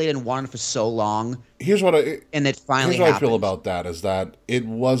speculated and wanted for so long. Here's what I feel about that is that it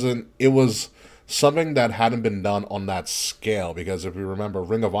was something that hadn't been done on that scale, because if you remember,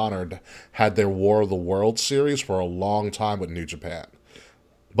 Ring of Honor had their War of the Worlds series for a long time with New Japan,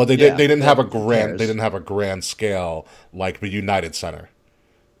 but they didn't have a grand scale like the United Center.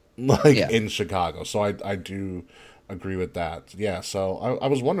 like Yeah. in Chicago. So I do agree with that. Yeah. So I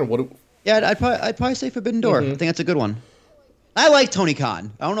was wondering what. Yeah, I'd probably say Forbidden Door. I think that's a good one. I like Tony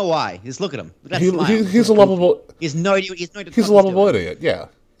Khan. I don't know why. Just look at him. Look at that smile. He's a lovable. He has no idea. He's no idea. He's a lovable idiot. Yeah.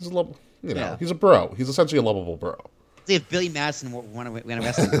 He's a lovable. Yeah. He's a bro. He's essentially a lovable bro. See if Billy Madison won a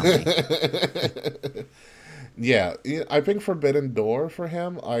wrestling company. Yeah, I think Forbidden Door for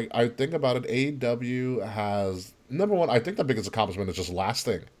him. I think about it. AEW has number one. I think the biggest accomplishment is just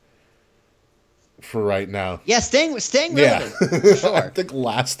lasting. For right now. Yeah, staying relevant. Yeah, Sure. I think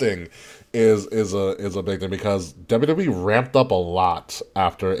lasting is a big thing because WWE ramped up a lot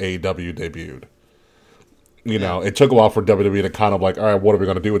after AEW debuted. You know, it took a while for WWE to kind of like, all right, what are we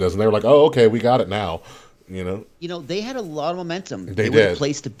going to do with this? And they were like, oh, okay, we got it now. You know, they had a lot of momentum. They were the did.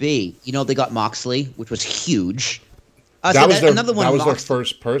 place to be. You know, they got Moxley, which was huge. that was another one. That was their Moxley.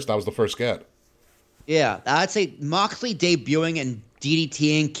 first purse. That was the first get. Yeah, I'd say Moxley debuting and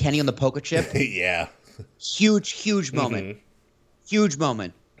DDTing Kenny on the poker chip. Yeah. Huge moment. Huge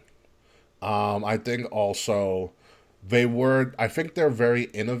moment. I think also I think they're very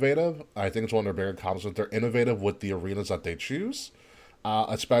innovative. I think it's one of their bigger accomplishments. They're innovative with the arenas that they choose,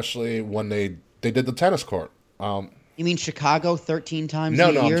 especially when they did the tennis court. You mean Chicago 13 times No,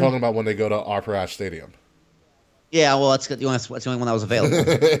 a year? I'm talking about when they go to Arthur Ashe Stadium. Yeah, well, that's the only one that was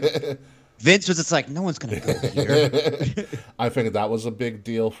available. Vince was just like, no one's going to go here. I think that was a big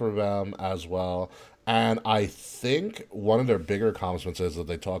deal for them as well. And I think one of their bigger accomplishments is that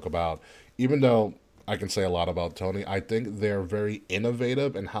they talk about, even though I can say a lot about Tony, I think they're very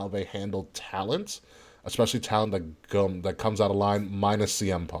innovative in how they handle talent, especially talent that comes out of line minus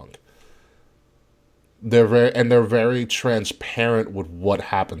CM Punk. They're very transparent with what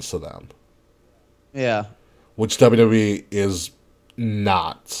happens to them, Yeah. which WWE is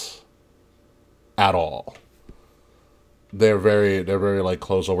not at all. They're very like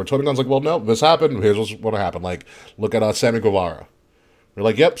closed over. Tony Khan's like, well, no, this happened. Here's what's going to happen. Like, look at Sammy Guevara. We're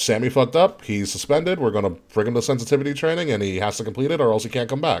like, yep, Sammy fucked up. He's suspended. We're going to bring him to sensitivity training, and he has to complete it, or else he can't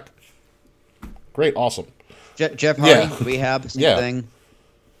come back. Great, awesome. Jeff Hardy, Yeah. rehab, same Yeah. thing.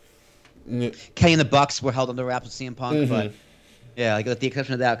 Yeah. Kenny and the Bucks were held under wraps with CM Punk, but yeah, like with the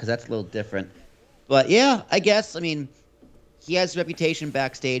exception of that, because that's a little different. But yeah, I guess, I mean, he has a reputation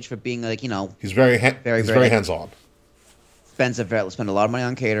backstage for being like, He's very Very, he's very- very hands on. spend a lot of money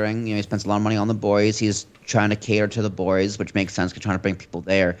on catering. He spends a lot of money on the boys. He's trying to cater to the boys, which makes sense because trying to bring people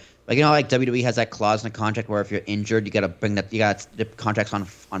there. Like like WWE has that clause in the contract where if you're injured, you got to bring that. You got the contracts on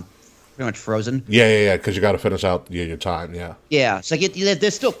pretty much frozen. Yeah, because you got to finish out your time. Yeah, Yeah, so they're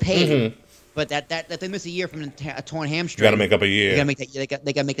still paid, but that they miss a year from a torn you hamstring. got to make up a year. They got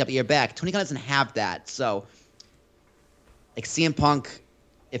to make up a year back. Tony Khan doesn't have that, so like CM Punk,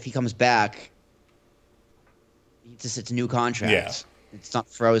 if he comes back, it's a new contract. Yeah. It's not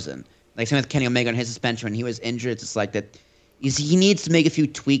frozen. Like same with Kenny Omega and his suspension when he was injured. It's just like that. He needs to make a few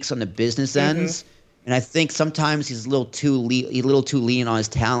tweaks on the business ends, and I think sometimes he's a little too lean on his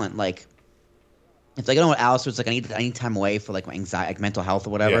talent. Like it's like I know what Alistair's like. I need time away for like my anxiety, like mental health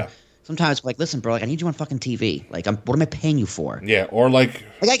or whatever. Yeah. Sometimes like, listen, bro, like I need you on fucking TV. Like, what am I paying you for? Yeah, or like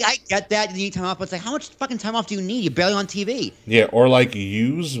I get that you need time off, but it's like, how much fucking time off do you need? You're barely on TV.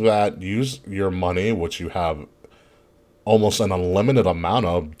 use your money, which you have almost an unlimited amount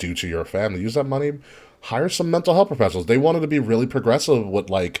of due to your family. Use that money, hire some mental health professionals. They wanted to be really progressive with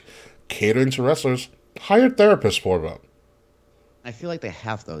like catering to wrestlers. Hire therapists for them. I feel like they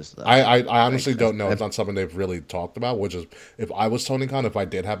have those though. I honestly don't know. It's not something they've really talked about. Which is, if I was Tony Khan, if I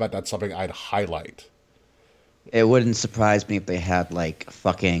did have that, that's something I'd highlight. It wouldn't surprise me if they had like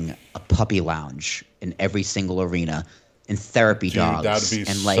fucking a puppy lounge in every single arena, and therapy Dude, dogs, that'd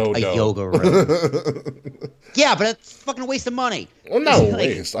be and like so a dope. yoga room. Yeah, but that's fucking a waste of money. Well, no Like,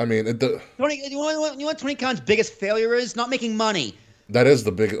 waste. I mean, You know what Tony Khan's biggest failure is? Not making money. that is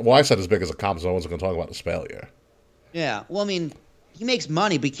the big. Well, I said as big as a accomplishment. I wasn't going to talk about his failure. Yeah, well, I mean, he makes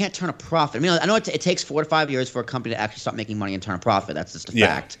money, but he can't turn a profit. I mean, I know it takes 4 to 5 years for a company to actually start making money and turn a profit. That's just a Yeah.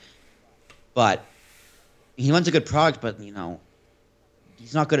 fact. But he runs a good product, but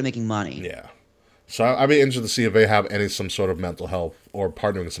he's not good at making money. Yeah. So I'd be interested to see if they have some sort of mental health or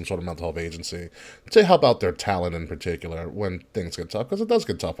partnering with some sort of mental health agency to help out their talent in particular when things get tough, because it does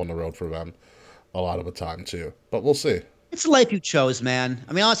get tough on the road for them a lot of the time too. But we'll see. It's the life you chose, man.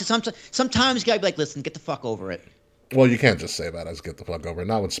 I mean, honestly, sometimes you gotta be like, listen, get the fuck over it. Well, you can't just say that as get the fuck over it.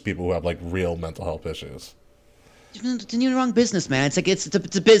 Not with people who have like real mental health issues. You're in the wrong business, man. It's like it's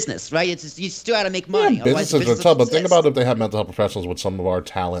a business, right? You still gotta make money. Yeah, Otherwise, the businesses are business tough, but doesn't think exist. about if they have mental health professionals with some of our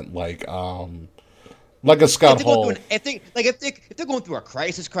talent, like Like a Scott if they're Hall. going through if they're going through a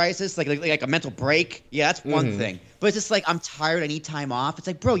crisis, like a mental break, yeah, that's one thing. But it's just like, I'm tired, I need time off. It's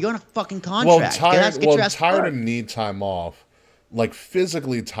like, bro, you're on a fucking contract. Tired and need time off. Like,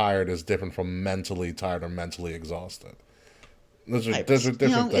 physically tired is different from mentally tired or mentally exhausted. Those are different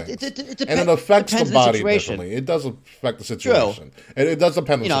things. And it affects the body differently. It does affect the situation. And it does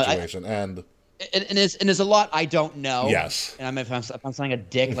depend on the situation. And there's a lot I don't know. Yes. And if I'm sounding a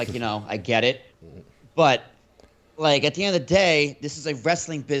dick, like, I get it. But, like, at the end of the day, this is a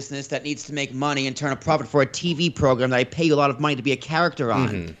wrestling business that needs to make money and turn a profit for a TV program that I pay you a lot of money to be a character on.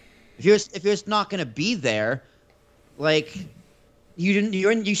 Mm-hmm. If you're just not going to be there, like, you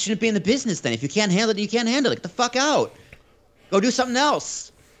shouldn't be in the business then. If you can't handle it, you can't handle it. Get the fuck out. Go do something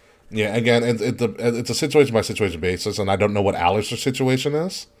else. Yeah, again, it's a situation by situation basis, and I don't know what Aleister's situation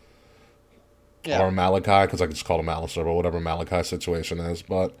is. Yeah. Or Malachi, because I can just call him Aleister, but whatever Malachi's situation is.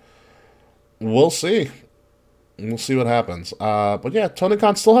 But we'll see. We'll see what happens. But yeah, Tony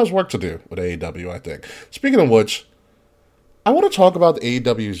Khan still has work to do with AEW, I think. Speaking of which, I want to talk about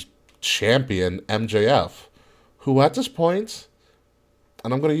AEW's champion, MJF, who at this point,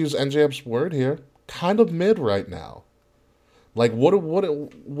 and I'm going to use MJF's word here, kind of mid right now. Like, what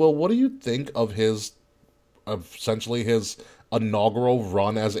do you think of essentially his inaugural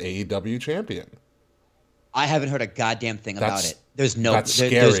run as AEW champion? I haven't heard a goddamn thing about it. There's no buzz.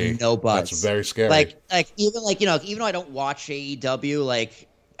 That's very scary. Even though I don't watch AEW like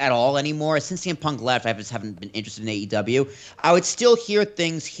at all anymore, since CM Punk left, I just haven't been interested in AEW. I would still hear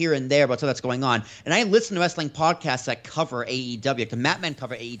things here and there about stuff that's going on, and I listen to wrestling podcasts that cover AEW. Like the Mat Men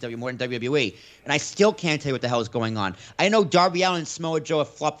cover AEW more than WWE, and I still can't tell you what the hell is going on. I know Darby Allin and Samoa Joe have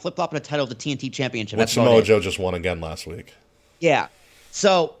flip-flopped the title of the TNT Championship. Which Samoa Joe just won again last week. Yeah,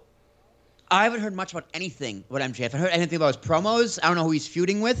 so I haven't heard much about anything about MJF. I haven't heard anything about his promos. I don't know who he's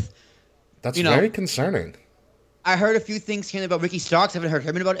feuding with. That's very concerning. I heard a few things here about Ricky Starks. I haven't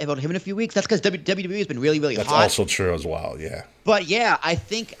heard about him in a few weeks. That's because WWE has been really, really hot. That's also true as well, yeah. But yeah, I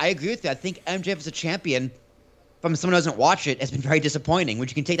agree with you. I think MJF as a champion, from someone who doesn't watch it, has been very disappointing, which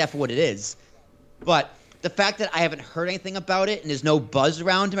you can take that for what it is. But the fact that I haven't heard anything about it and there's no buzz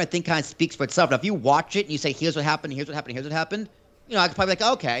around him, I think kind of speaks for itself. Now, if you watch it and you say, here's what happened, here's what happened, here's what happened, I could probably be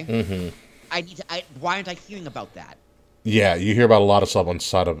like, okay. Mm-hmm. Why aren't I hearing about that? Yeah, you hear about a lot of stuff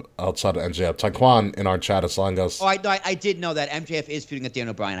outside of MJF. Taekwon in our chat is telling us. Oh, I did know that MJF is feuding with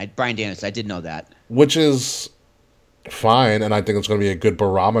Daniel Bryan. Brian Danielson. I did know that. Which is fine, and I think it's going to be a good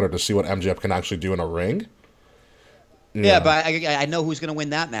barometer to see what MJF can actually do in a ring. Yeah, but I know who's going to win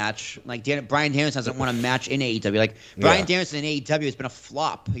that match. Like Brian Danielson hasn't won a match in AEW. Like Brian Danielson in AEW has been a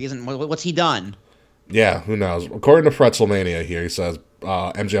flop. He hasn't. What's he done? Yeah, who knows? According to Fretzelmania here, he says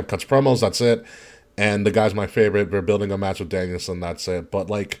MJF cuts promos. That's it. And the guy's my favorite. We're building a match with Danielson. That's it. But,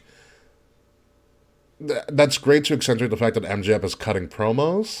 like, that's great to accentuate the fact that MJF is cutting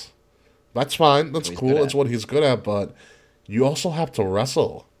promos. That's fine. That's cool. It's what he's good at. But you also have to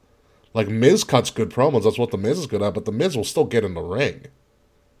wrestle. Like, Miz cuts good promos. That's what the Miz is good at. But the Miz will still get in the ring.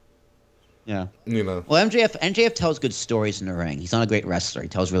 Yeah. Well, MJF tells good stories in the ring. He's not a great wrestler. He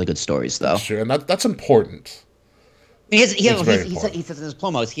tells really good stories, though. Sure, and that's important. He says in his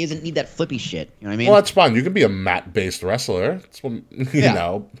promos, he doesn't need that flippy shit. You know what I mean? Well, that's fine. You can be a mat-based wrestler. It's you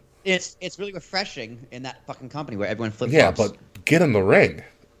know. It's really refreshing in that fucking company where everyone flip-flops. Yeah, but get in the ring.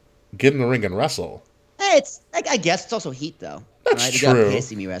 Get in the ring and wrestle. It's I guess it's also heat, though. That's right? true. You gotta pay to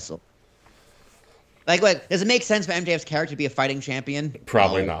see me wrestle. Like, does it make sense for MJF's character to be a fighting champion?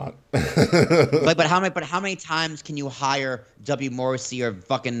 Probably not. But how many times can you hire W. Morrissey or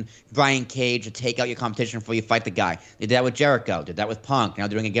fucking Brian Cage to take out your competition before you fight the guy? They did that with Jericho. Did that with Punk. Now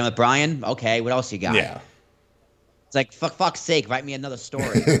doing it again with Brian. Okay, what else you got? Yeah. It's like, fuck's sake, write me another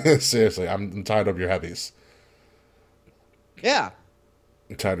story. Seriously, I'm tired of your heavies. Yeah.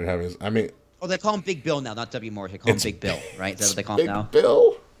 I'm tired of heavies. I mean. Oh, they call him Big Bill now, not W. Morrissey. They call him Big Bill, right? Is that what they call him now? Big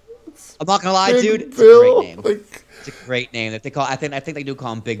Bill? I'm not gonna lie, dude. It's Bill, a great name. It's a great name. That they call. I think they do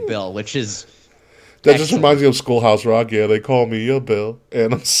call him Big Bill, which is. That just reminds me of Schoolhouse Rock. Yeah, they call me a Bill,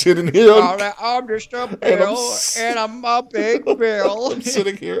 and I'm sitting here. I'm just a Bill, and I'm a Big Bill. I'm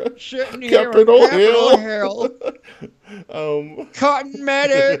sitting here, Capitol Hill. Cutting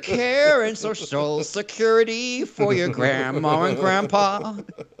Medicare and Social Security for your grandma and grandpa.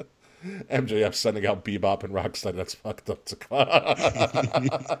 MJF sending out Bebop and Rocksteady. That's fucked up.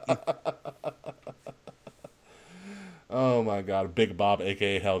 Oh my god, Big Bob,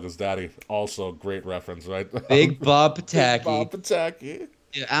 aka Helga's daddy, also great reference, right? Big Bob Pataki. Big Bob Pataki.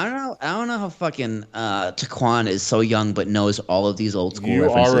 Yeah, I don't know how fucking Taekwon is so young but knows all of these old school you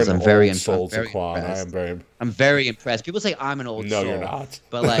references. Are an I'm very old soul, impressed. Taekwon. I am very. I'm very impressed. People say I'm an old soul. No, you're not.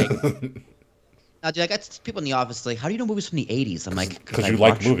 But like. Now, dude, I got people in the office like, how do you know movies from the 80s? I'm like, Because I you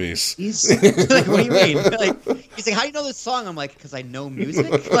like watch movies. movies." Like, what do you mean? Like, he's like, how do you know this song? I'm like, because I know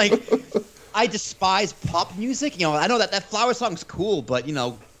music. Like, I despise pop music. You know, I know that Flower song's cool, but, you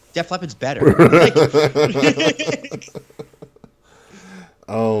know, Def Leppard's better. Like,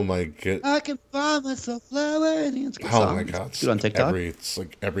 Oh my god. I can buy myself flowers. It's a good Oh song. my god. It's good on TikTok. It's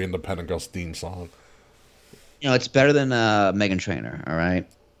like every independent girl's theme song. You know, it's better than Megan Trainor, all right?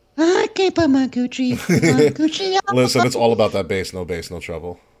 I can't put my Gucci on. Listen, it's all about that bass, no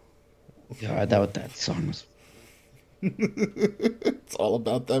treble. God, that song was... It's all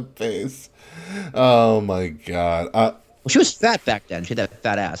about that bass. Oh my god. Well, she was fat back then. She had that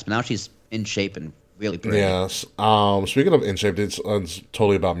fat ass, but now she's in shape and really pretty. Yes. Speaking of in shape, it's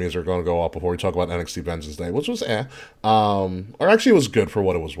totally about music. We're going to go off before we talk about NXT Vengeance Day, which was or actually it was good for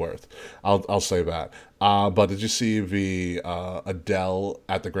what it was worth. I'll say that. But did you see the Adele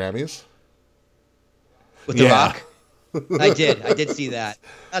at the Grammys? With The Rock? I did see that.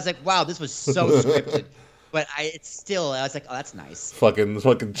 I was like, wow, this was so scripted. But I was like, oh, that's nice. Fucking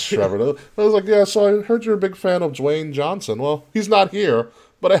Trevor. I was like, yeah, so I heard you're a big fan of Dwayne Johnson. Well, he's not here,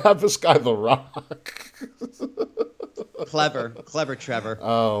 but I have this guy, The Rock. Clever Trevor.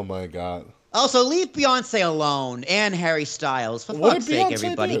 Oh my god. Also, leave Beyonce alone and Harry Styles. For What fuck's did sake, Beyonce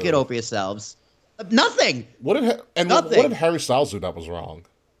everybody, do? get over yourselves. Nothing. What did Harry Styles do that was wrong?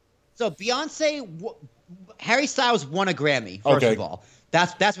 So Beyonce, Harry Styles won a Grammy. First of all,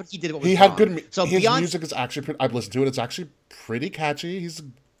 that's what he did. What was he had wrong. good. So his Beyonce, music is actually. I've listened to it. It's actually pretty catchy. He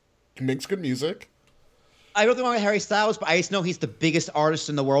makes good music. I don't think wrong with Harry Styles, but I just know he's the biggest artist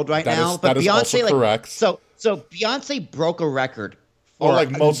in the world right now. That is Beyonce, also correct. So Beyonce broke a record for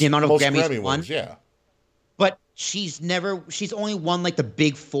most the amount of most Grammys Grammy won. ones, yeah. But she's only won like the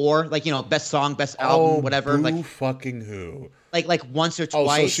big four, like, you know, best song, best album, whatever. Boo Like fucking who? Like once or Oh,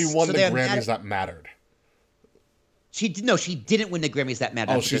 twice. so she won the Grammys that mattered. She didn't win the Grammys that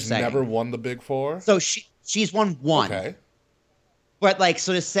mattered. Oh, she's never won the big four? So she's won one. Okay. But like,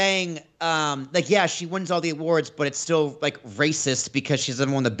 so they're saying, like, yeah, she wins all the awards, but it's still like racist because she's the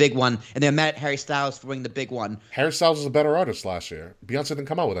won the big one, and they're mad at Harry Styles for winning the big one. Harry Styles was a better artist last year. Beyonce didn't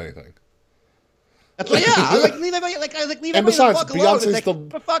come out with anything. That's why, yeah. I was like, leave everybody, leave And everybody besides, the fuck alone. Beyonce's It's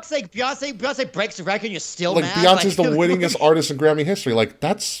like, for fuck's sake, Beyonce breaks the record, and you're still Like, mad. Beyonce's like, the winningest artist in Grammy history. Like,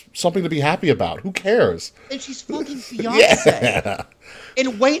 that's something to be happy about. Who cares? And she's fucking Beyonce. Yeah.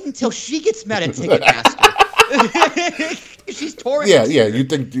 And wait until she gets mad at Ticketmaster. She's touring. Yeah. You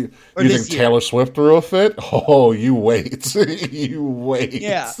think Taylor Swift threw a fit? Oh, you wait. You wait.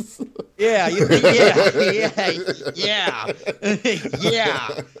 Yeah. Yeah. Yeah.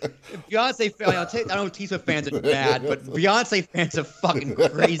 Beyonce fans, I know T Swift fans are bad, but Beyonce fans are fucking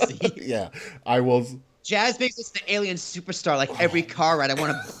crazy. Yeah. I will. Jazz makes us the alien superstar like every car ride. I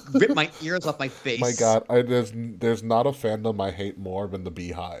want to rip my ears off my face. My God, there's not a fandom I hate more than the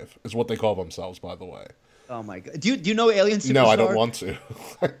Beehive. Is what they call themselves, by the way. Oh my God. Do you know Alien Superstar? No, I don't want to.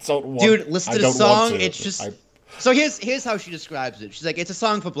 Dude, listen to the song. It's just... So here's how she describes it. She's like, it's a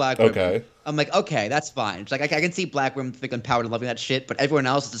song for black women. Okay. I'm like, okay, that's fine. She's like, I can see black women feeling empowered and loving that shit, but everyone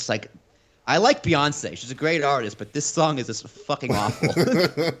else is just like, I like Beyonce. She's a great artist, but this song is just fucking awful.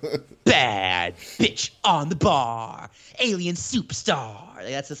 Bad bitch on the bar. Alien Superstar. Like,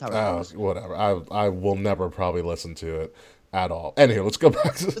 that's just how it goes. Whatever. I will never probably listen to it at all. Anyway, let's go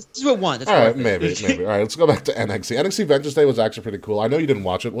back to... Let's do it one. All right, maybe. All right, let's go back to NXT. NXT Vengeance Day was actually pretty cool. I know you didn't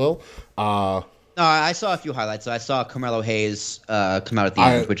watch it, Will. No, I saw a few highlights. So I saw Carmelo Hayes come out at the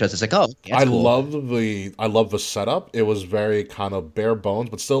end, which I was just like, oh, that's cool. I love the setup. It was very kind of bare bones,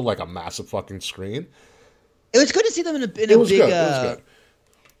 but still like a massive fucking screen. It was good to see them in a big... It was good.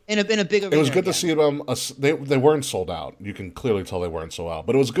 In a big arena. It was good to see them. They weren't sold out. You can clearly tell they weren't sold out.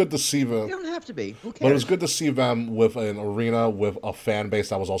 But it was good to see them. You don't have to be. Who cares? But it was good to see them with an arena with a fan base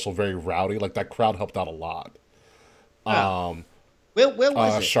that was also very rowdy. Like, that crowd helped out a lot. Where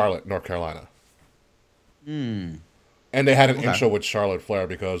was it? Charlotte, North Carolina. And they had an intro with Charlotte Flair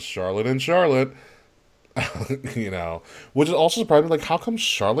because Charlotte and Charlotte, you know, which is also surprising. Like, how come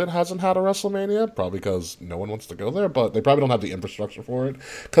Charlotte hasn't had a WrestleMania? Probably because no one wants to go there, but they probably don't have the infrastructure for it.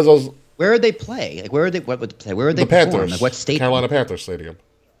 Where would they play? Like, where would they play? Where would they the perform? Panthers, Like, what stadium? Carolina Panthers Stadium.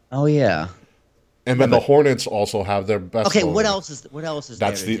 Oh yeah. And then the Hornets also have their best. Okay, what else is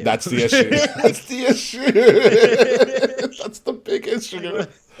that's there the to that's do? the issue. That's the issue. That's the big issue.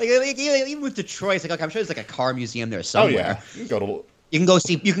 Like, even with Detroit, it's like, okay, I'm sure there's like a car museum there somewhere. Oh yeah, you can go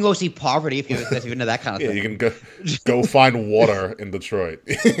see Poverty if you're into that kind of thing. Yeah, you can go find water in Detroit.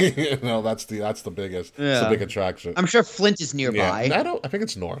 You know, that's the biggest. Yeah. It's the big attraction. I'm sure Flint is nearby. Yeah, I think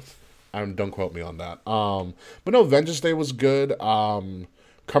it's north. Don't quote me on that. But no, Vengeance Day was good.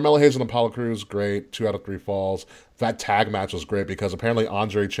 Carmelo Hayes and Apollo Crews, great. 2 out of 3 falls. That tag match was great because apparently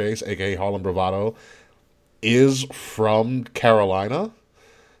Andre Chase, a.k.a. Harlem Bravado, is from Carolina.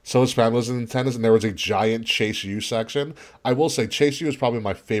 So his family was in tennis, and there was a giant Chase U section. I will say Chase U is probably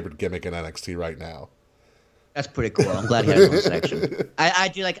my favorite gimmick in NXT right now. That's pretty cool. I'm glad he has one section. I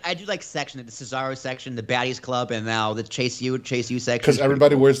do like section, the Cesaro section, the Baddies Club, and now the Chase U section. Because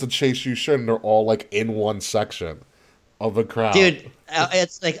everybody wears the Chase U shirt, and they're all like in one section of the crowd. Dude,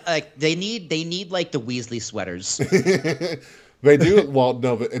 it's like they need like the Weasley sweaters. They do. Well,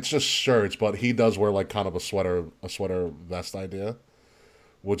 no, but it's just shirts. But he does wear like kind of a sweater vest idea,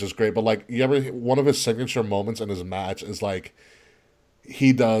 which is great. But like, one of his signature moments in his match is like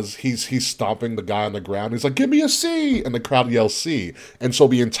he's stomping the guy on the ground. He's like, "Give me a C," and the crowd yells C, and so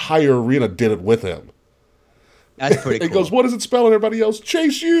the entire arena did it with him. That's pretty cool. He goes, "What does it spell?" And everybody yells,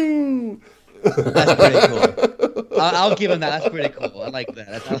 "Chase you." That's pretty cool. I'll give him that. That's pretty cool. I like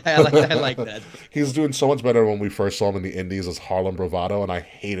that. I like that. He's doing so much better when we first saw him in the Indies as Harlem Bravado, and I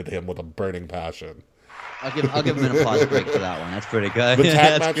hated him with a burning passion. I'll give him an applause break for that one. That's pretty good. The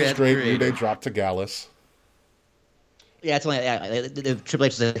tag match was great. New Day dropped to Gallus. Yeah, it's only the Triple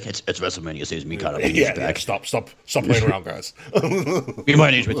H is like, it's WrestleMania, saves me caught up. Yeah, stop playing around, guys. We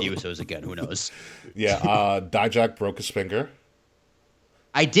might age with the Usos again. Who knows? Yeah, Dijak broke his finger.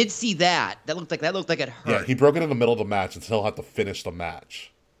 I did see that. That looked like it hurt. Yeah, he broke it in the middle of the match and still had to finish the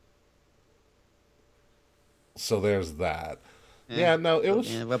match. So there's that. Yeah, no, it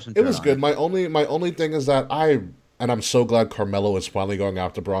was good. My only thing is that I'm so glad Carmelo is finally going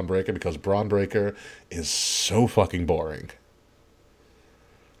after Braun Breaker because Braun Breaker is so fucking boring.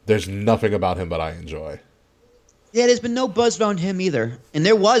 There's nothing about him that I enjoy. Yeah, there's been no buzz around him either, and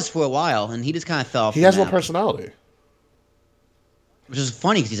there was for a while, and he just kind of fell off. He has no personality. Which is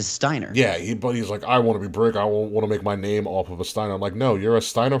funny because he's a Steiner. Yeah, but he's like, I want to be Brick. I want to make my name off of a Steiner. I'm like, no, you're a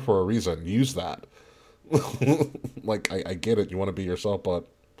Steiner for a reason. Use that. Like, I get it. You want to be yourself, but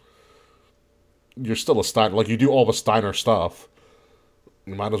you're still a Steiner. Like, you do all the Steiner stuff.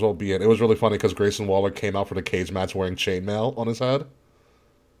 You might as well be it. It was really funny because Grayson Waller came out for the cage match wearing chainmail on his head.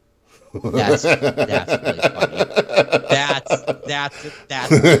 That's really funny.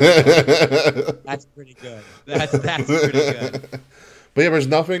 That's pretty good. That's pretty good. But yeah, there's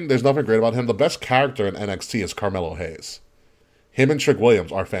nothing great about him. The best character in NXT is Carmelo Hayes. Him and Trick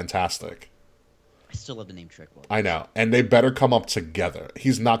Williams are fantastic. I still love the name Trick Williams. I know. And they better come up together.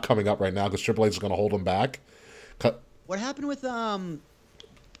 He's not coming up right now because Triple H is going to hold him back. What happened with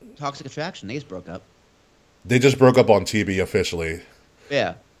Toxic Attraction? They just broke up. They just broke up on TV officially.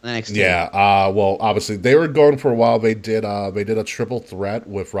 Yeah. NXT. Yeah. Well, obviously, they were going for a while. They did a triple threat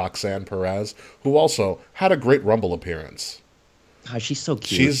with Roxanne Perez, who also had a great Rumble appearance. God, she's so cute.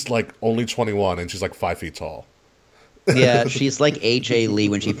 She's like only 21 and she's like 5 feet tall. Yeah, she's like AJ Lee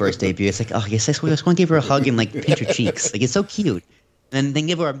when she first debuted. It's like, oh, yes, I just want to give her a hug and like pinch her cheeks. Like, it's so cute. And then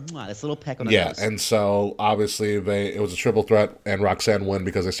give her this little peck on the nose. Yeah, and so obviously it was a triple threat, and Roxanne won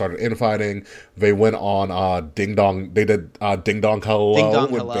because they started infighting. They went on Ding Dong. They did Ding Dong Hello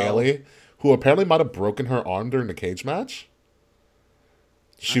with Bayley, who apparently might have broken her arm during the cage match.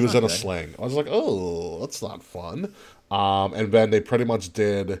 She was in a sling. I was like, oh, that's not fun. And then they pretty much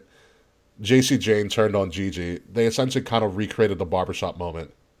did. JC Jane turned on Gigi. They essentially kind of recreated the barbershop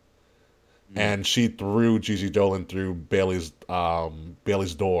moment. And she threw Gigi Dolan through Bayley's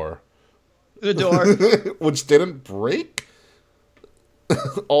door. The door. Which didn't break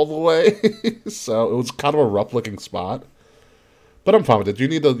all the way. So it was kind of a rough-looking spot. But I'm fine with it. You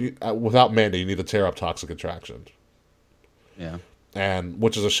need to, without Mandy, you need to tear up Toxic Attraction. Yeah. And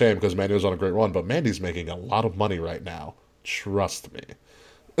which is a shame because Mandy was on a great run, but Mandy's making a lot of money right now. Trust me.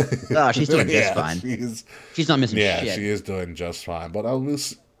 Oh, she's doing just fine. She's not missing shit. Yeah, she is doing just fine. But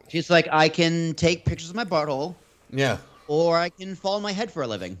she's like, I can take pictures of my butthole. Yeah. Or I can fall on my head for a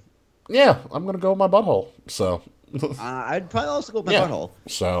living. Yeah, I'm going to go with my butthole. So. I'd probably also go with my butthole.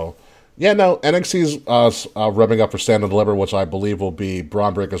 So. Yeah, no, NXT's revving up for Stand and Deliver, which I believe will be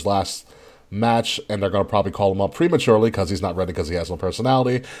Braun Breaker's last match, and they're going to probably call him up prematurely because he's not ready because he has no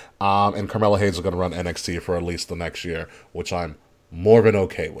personality. And Carmelo Hayes is going to run NXT for at least the next year, which I'm more than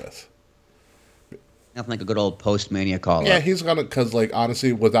okay with. Nothing like a good old post-Mania call-up. Yeah, he's going to, because, like,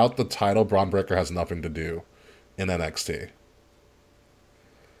 honestly, without the title, Braun Breaker has nothing to do in NXT.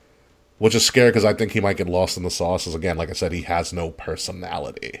 Which is scary because I think he might get lost in the sauce, because, again, like I said, he has no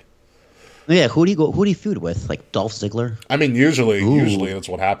personality. Yeah, who do you feud with? Like Dolph Ziggler? I mean, usually that's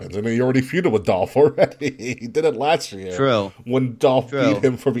what happens. I mean, he already feuded with Dolph already. He did it last year. True. When Dolph beat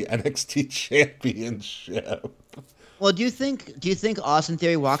him for the NXT Championship. Well, do you think Austin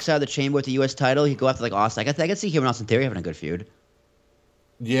Theory walks out of the chamber with the U.S. title? He go after like Austin. I can see him and Austin Theory having a good feud.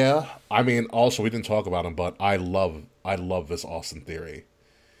 Yeah, I mean, also we didn't talk about him, but I love this Austin Theory.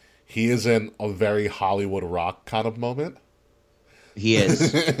 He is in a very Hollywood Rock kind of moment. He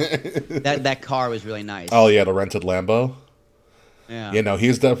is. That car was really nice. Oh yeah, the rented Lambo. Yeah. You know,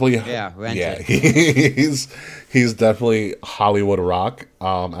 he's definitely rented. Yeah, he's definitely Hollywood Rock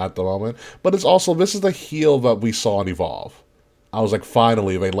at the moment. But it's also this is the heel that we saw in Evolve. I was like,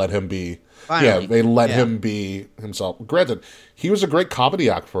 finally, they let him be. Finally. Yeah, they let him be himself. Granted, he was a great comedy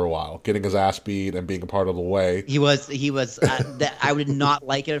act for a while, getting his ass beat and being a part of the way. He was. I would not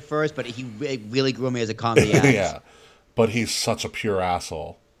like it at first, but he really grew me as a comedy act. Yeah, but he's such a pure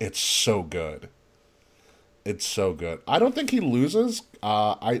asshole. It's so good. It's so good. I don't think he loses.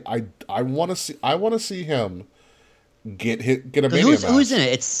 I want to see him get a Mania match. Who's in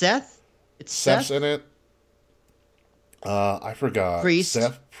it? It's Seth. Seth's in it. I forgot. Priest.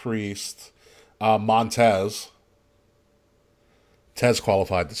 Seth, Priest. Montez. Tez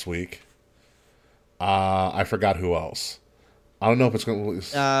qualified this week. I forgot who else. I don't know if it's going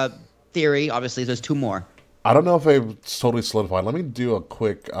to... Theory, obviously. There's two more. I don't know if they've totally solidified. Let me do a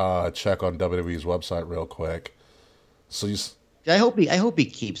quick check on WWE's website real quick. So I hope he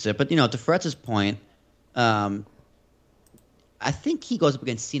keeps it. But, to Fretz's point, I think he goes up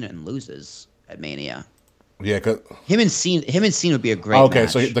against Cena and loses at Mania. Yeah, him and Cena would be a great okay,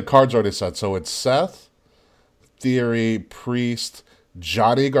 match. So the card's already set. So it's Seth, Theory, Priest,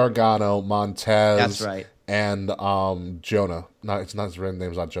 Johnny Gargano, Montez. That's right. And Jonah. No, it's not his real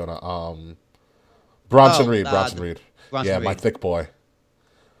name's not Jonah. Bronson Reed. Yeah, my thick boy.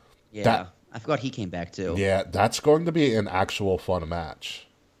 Yeah, I forgot he came back too. Yeah, that's going to be an actual fun match.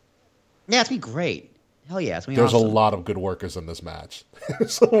 Yeah, it's gonna be great. Hell yeah, it's gonna be There's awesome. a lot of good workers in this match.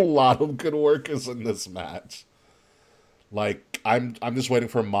 There's a lot of good workers in this match. Like, I'm just waiting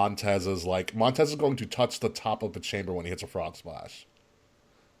for Montez's, Montez is going to touch the top of the chamber when he hits a frog splash.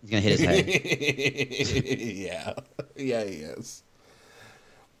 He's gonna hit his head. Yeah. Yeah, he is.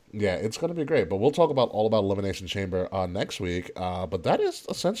 Yeah, it's going to be great. But we'll talk all about Elimination Chamber next week. But that is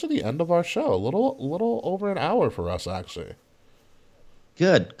essentially the end of our show. A little over an hour for us, actually.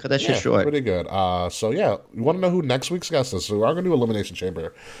 Good. Cut that shit short. Pretty good. So, yeah, you want to know who next week's guest is? So we are going to do Elimination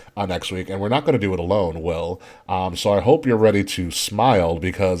Chamber next week, and we're not going to do it alone, Will. So I hope you're ready to smile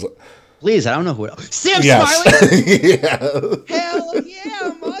because... Please, I don't know who it is. Sam Smiley? Yeah. Hell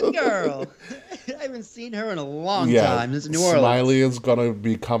yeah, my girl. I haven't seen her in a long time. This is New Orleans. Smiley is going to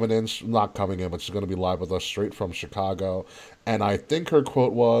be not coming in, but she's going to be live with us straight from Chicago. And I think her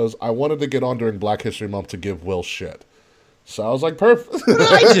quote was, I wanted to get on during Black History Month to give Will shit. So I was like, perfect. What did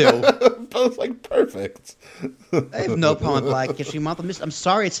I do? I was like, perfect. I have no problem with Black History Month. I'm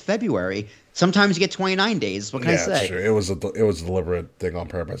sorry, it's February. Sometimes you get 29 days. What can I say? Sure. It was a deliberate thing on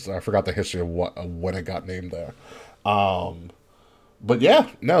purpose. I forgot the history of when it got named there. But yeah,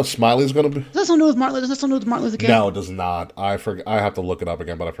 no, Smiley's gonna be. Does that something to do with Martin Luther King? No, it does not. I have to look it up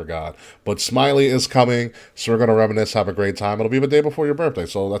again, but I forgot. But Smiley is coming, so we're gonna reminisce, have a great time. It'll be the day before your birthday,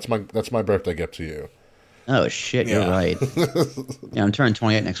 so that's my birthday gift to you. Oh shit, you're right. Yeah, I'm turning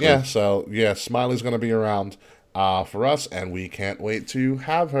 28 next week. Yeah, so Smiley's gonna be around for us, and we can't wait to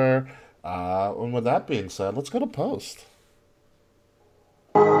have her. And with that being said, let's go to post.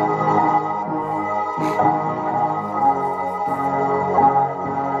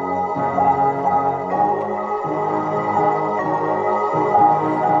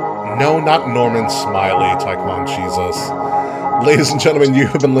 No, not Norman Smiley, Taekwondo Jesus. Ladies and gentlemen, you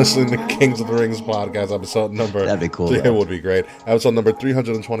have been listening to Kings of the Rings podcast, episode number... That'd be cool. It would be great. Episode number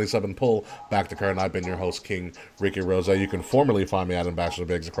 327, Pull Back to Current. I've been your host, King Ricky Rose. You can formerly find me at Ambassador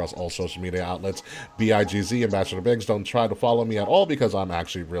Biggs across all social media outlets. BIGZ, Ambassador Biggs. Don't try to follow me at all because I'm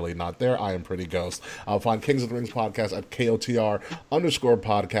actually really not there. I am pretty ghost. I'll find Kings of the Rings podcast at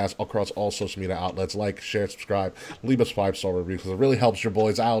KOTR_podcast across all social media outlets. Like, share, subscribe, leave us 5-star reviews because it really helps your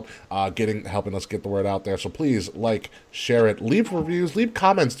boys out, helping us get the word out there. So please, share it, leave reviews, leave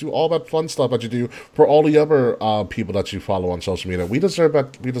comments, do all that fun stuff that you do for all the other people that you follow on social media. We deserve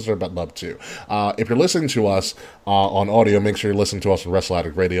that love too. If you're listening to us on audio, make sure you're listening to us on Wrestle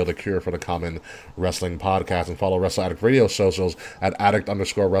Addict Radio, the cure for the common wrestling podcast, and follow Wrestle Addict Radio socials at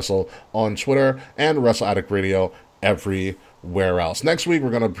addict_wrestle on Twitter and Wrestle Addict Radio everywhere else. Next week,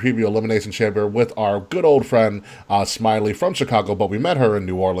 we're going to preview Elimination Chamber with our good old friend Smiley from Chicago, but we met her in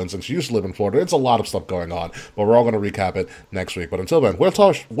New Orleans, and she used to live in Florida. It's a lot of stuff going on, but we're all going to recap it next week. But until then, Will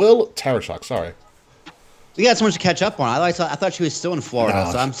Tarashuk, sorry. We got so much to catch up on. I thought she was still in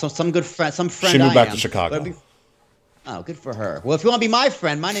Florida, some friend. She moved back to Chicago. Oh, good for her. Well, if you want to be my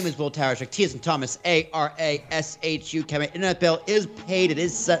friend, my name is Will Tarashuk, T as in Thomas, ARASHU. My internet bill is paid. It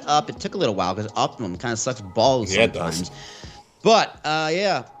is set up. It took a little while because Optimum kind of sucks balls sometimes. It does. But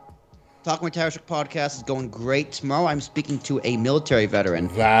yeah, Talking with Tarashuk podcast is going great. Tomorrow, I'm speaking to a military veteran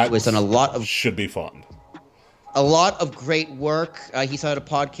That who has done a lot of great work. He started a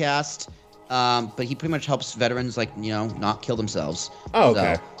podcast, but he pretty much helps veterans, not kill themselves. Oh,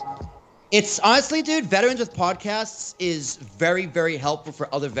 okay. So, it's honestly, dude, veterans with podcasts is very, very helpful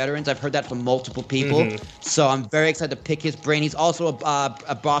for other veterans. I've heard that from multiple people. So I'm very excited to pick his brain. He's also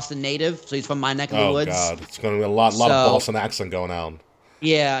a Boston native, so he's from my neck of the woods. Oh, God. It's going to be a lot of Boston accent going on.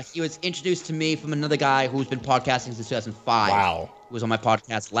 Yeah, he was introduced to me from another guy who's been podcasting since 2005. Wow. Who was on my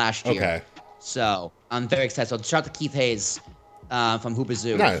podcast last year. Okay. So I'm very excited. So shout out to Keith Hayes from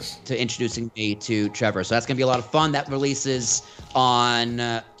Hoopazoo to introducing me to Trevor. So that's going to be a lot of fun. That releases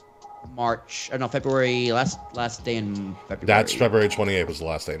on February, last day in February. That's February 28th was the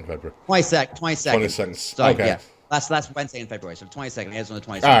last day in February. 22nd. So, okay. Yeah. Last Wednesday in February, so 22nd. It's on the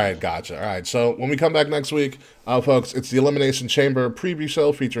 22nd. All right, gotcha. All right, so when we come back next week, folks, it's the Elimination Chamber preview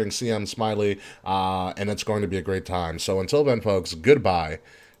show featuring CM Smiley, and it's going to be a great time. So until then, folks, goodbye,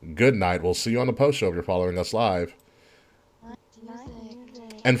 good night. We'll see you on the post show if you're following us live.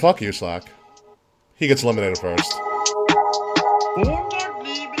 And fuck you, Slack. He gets eliminated first.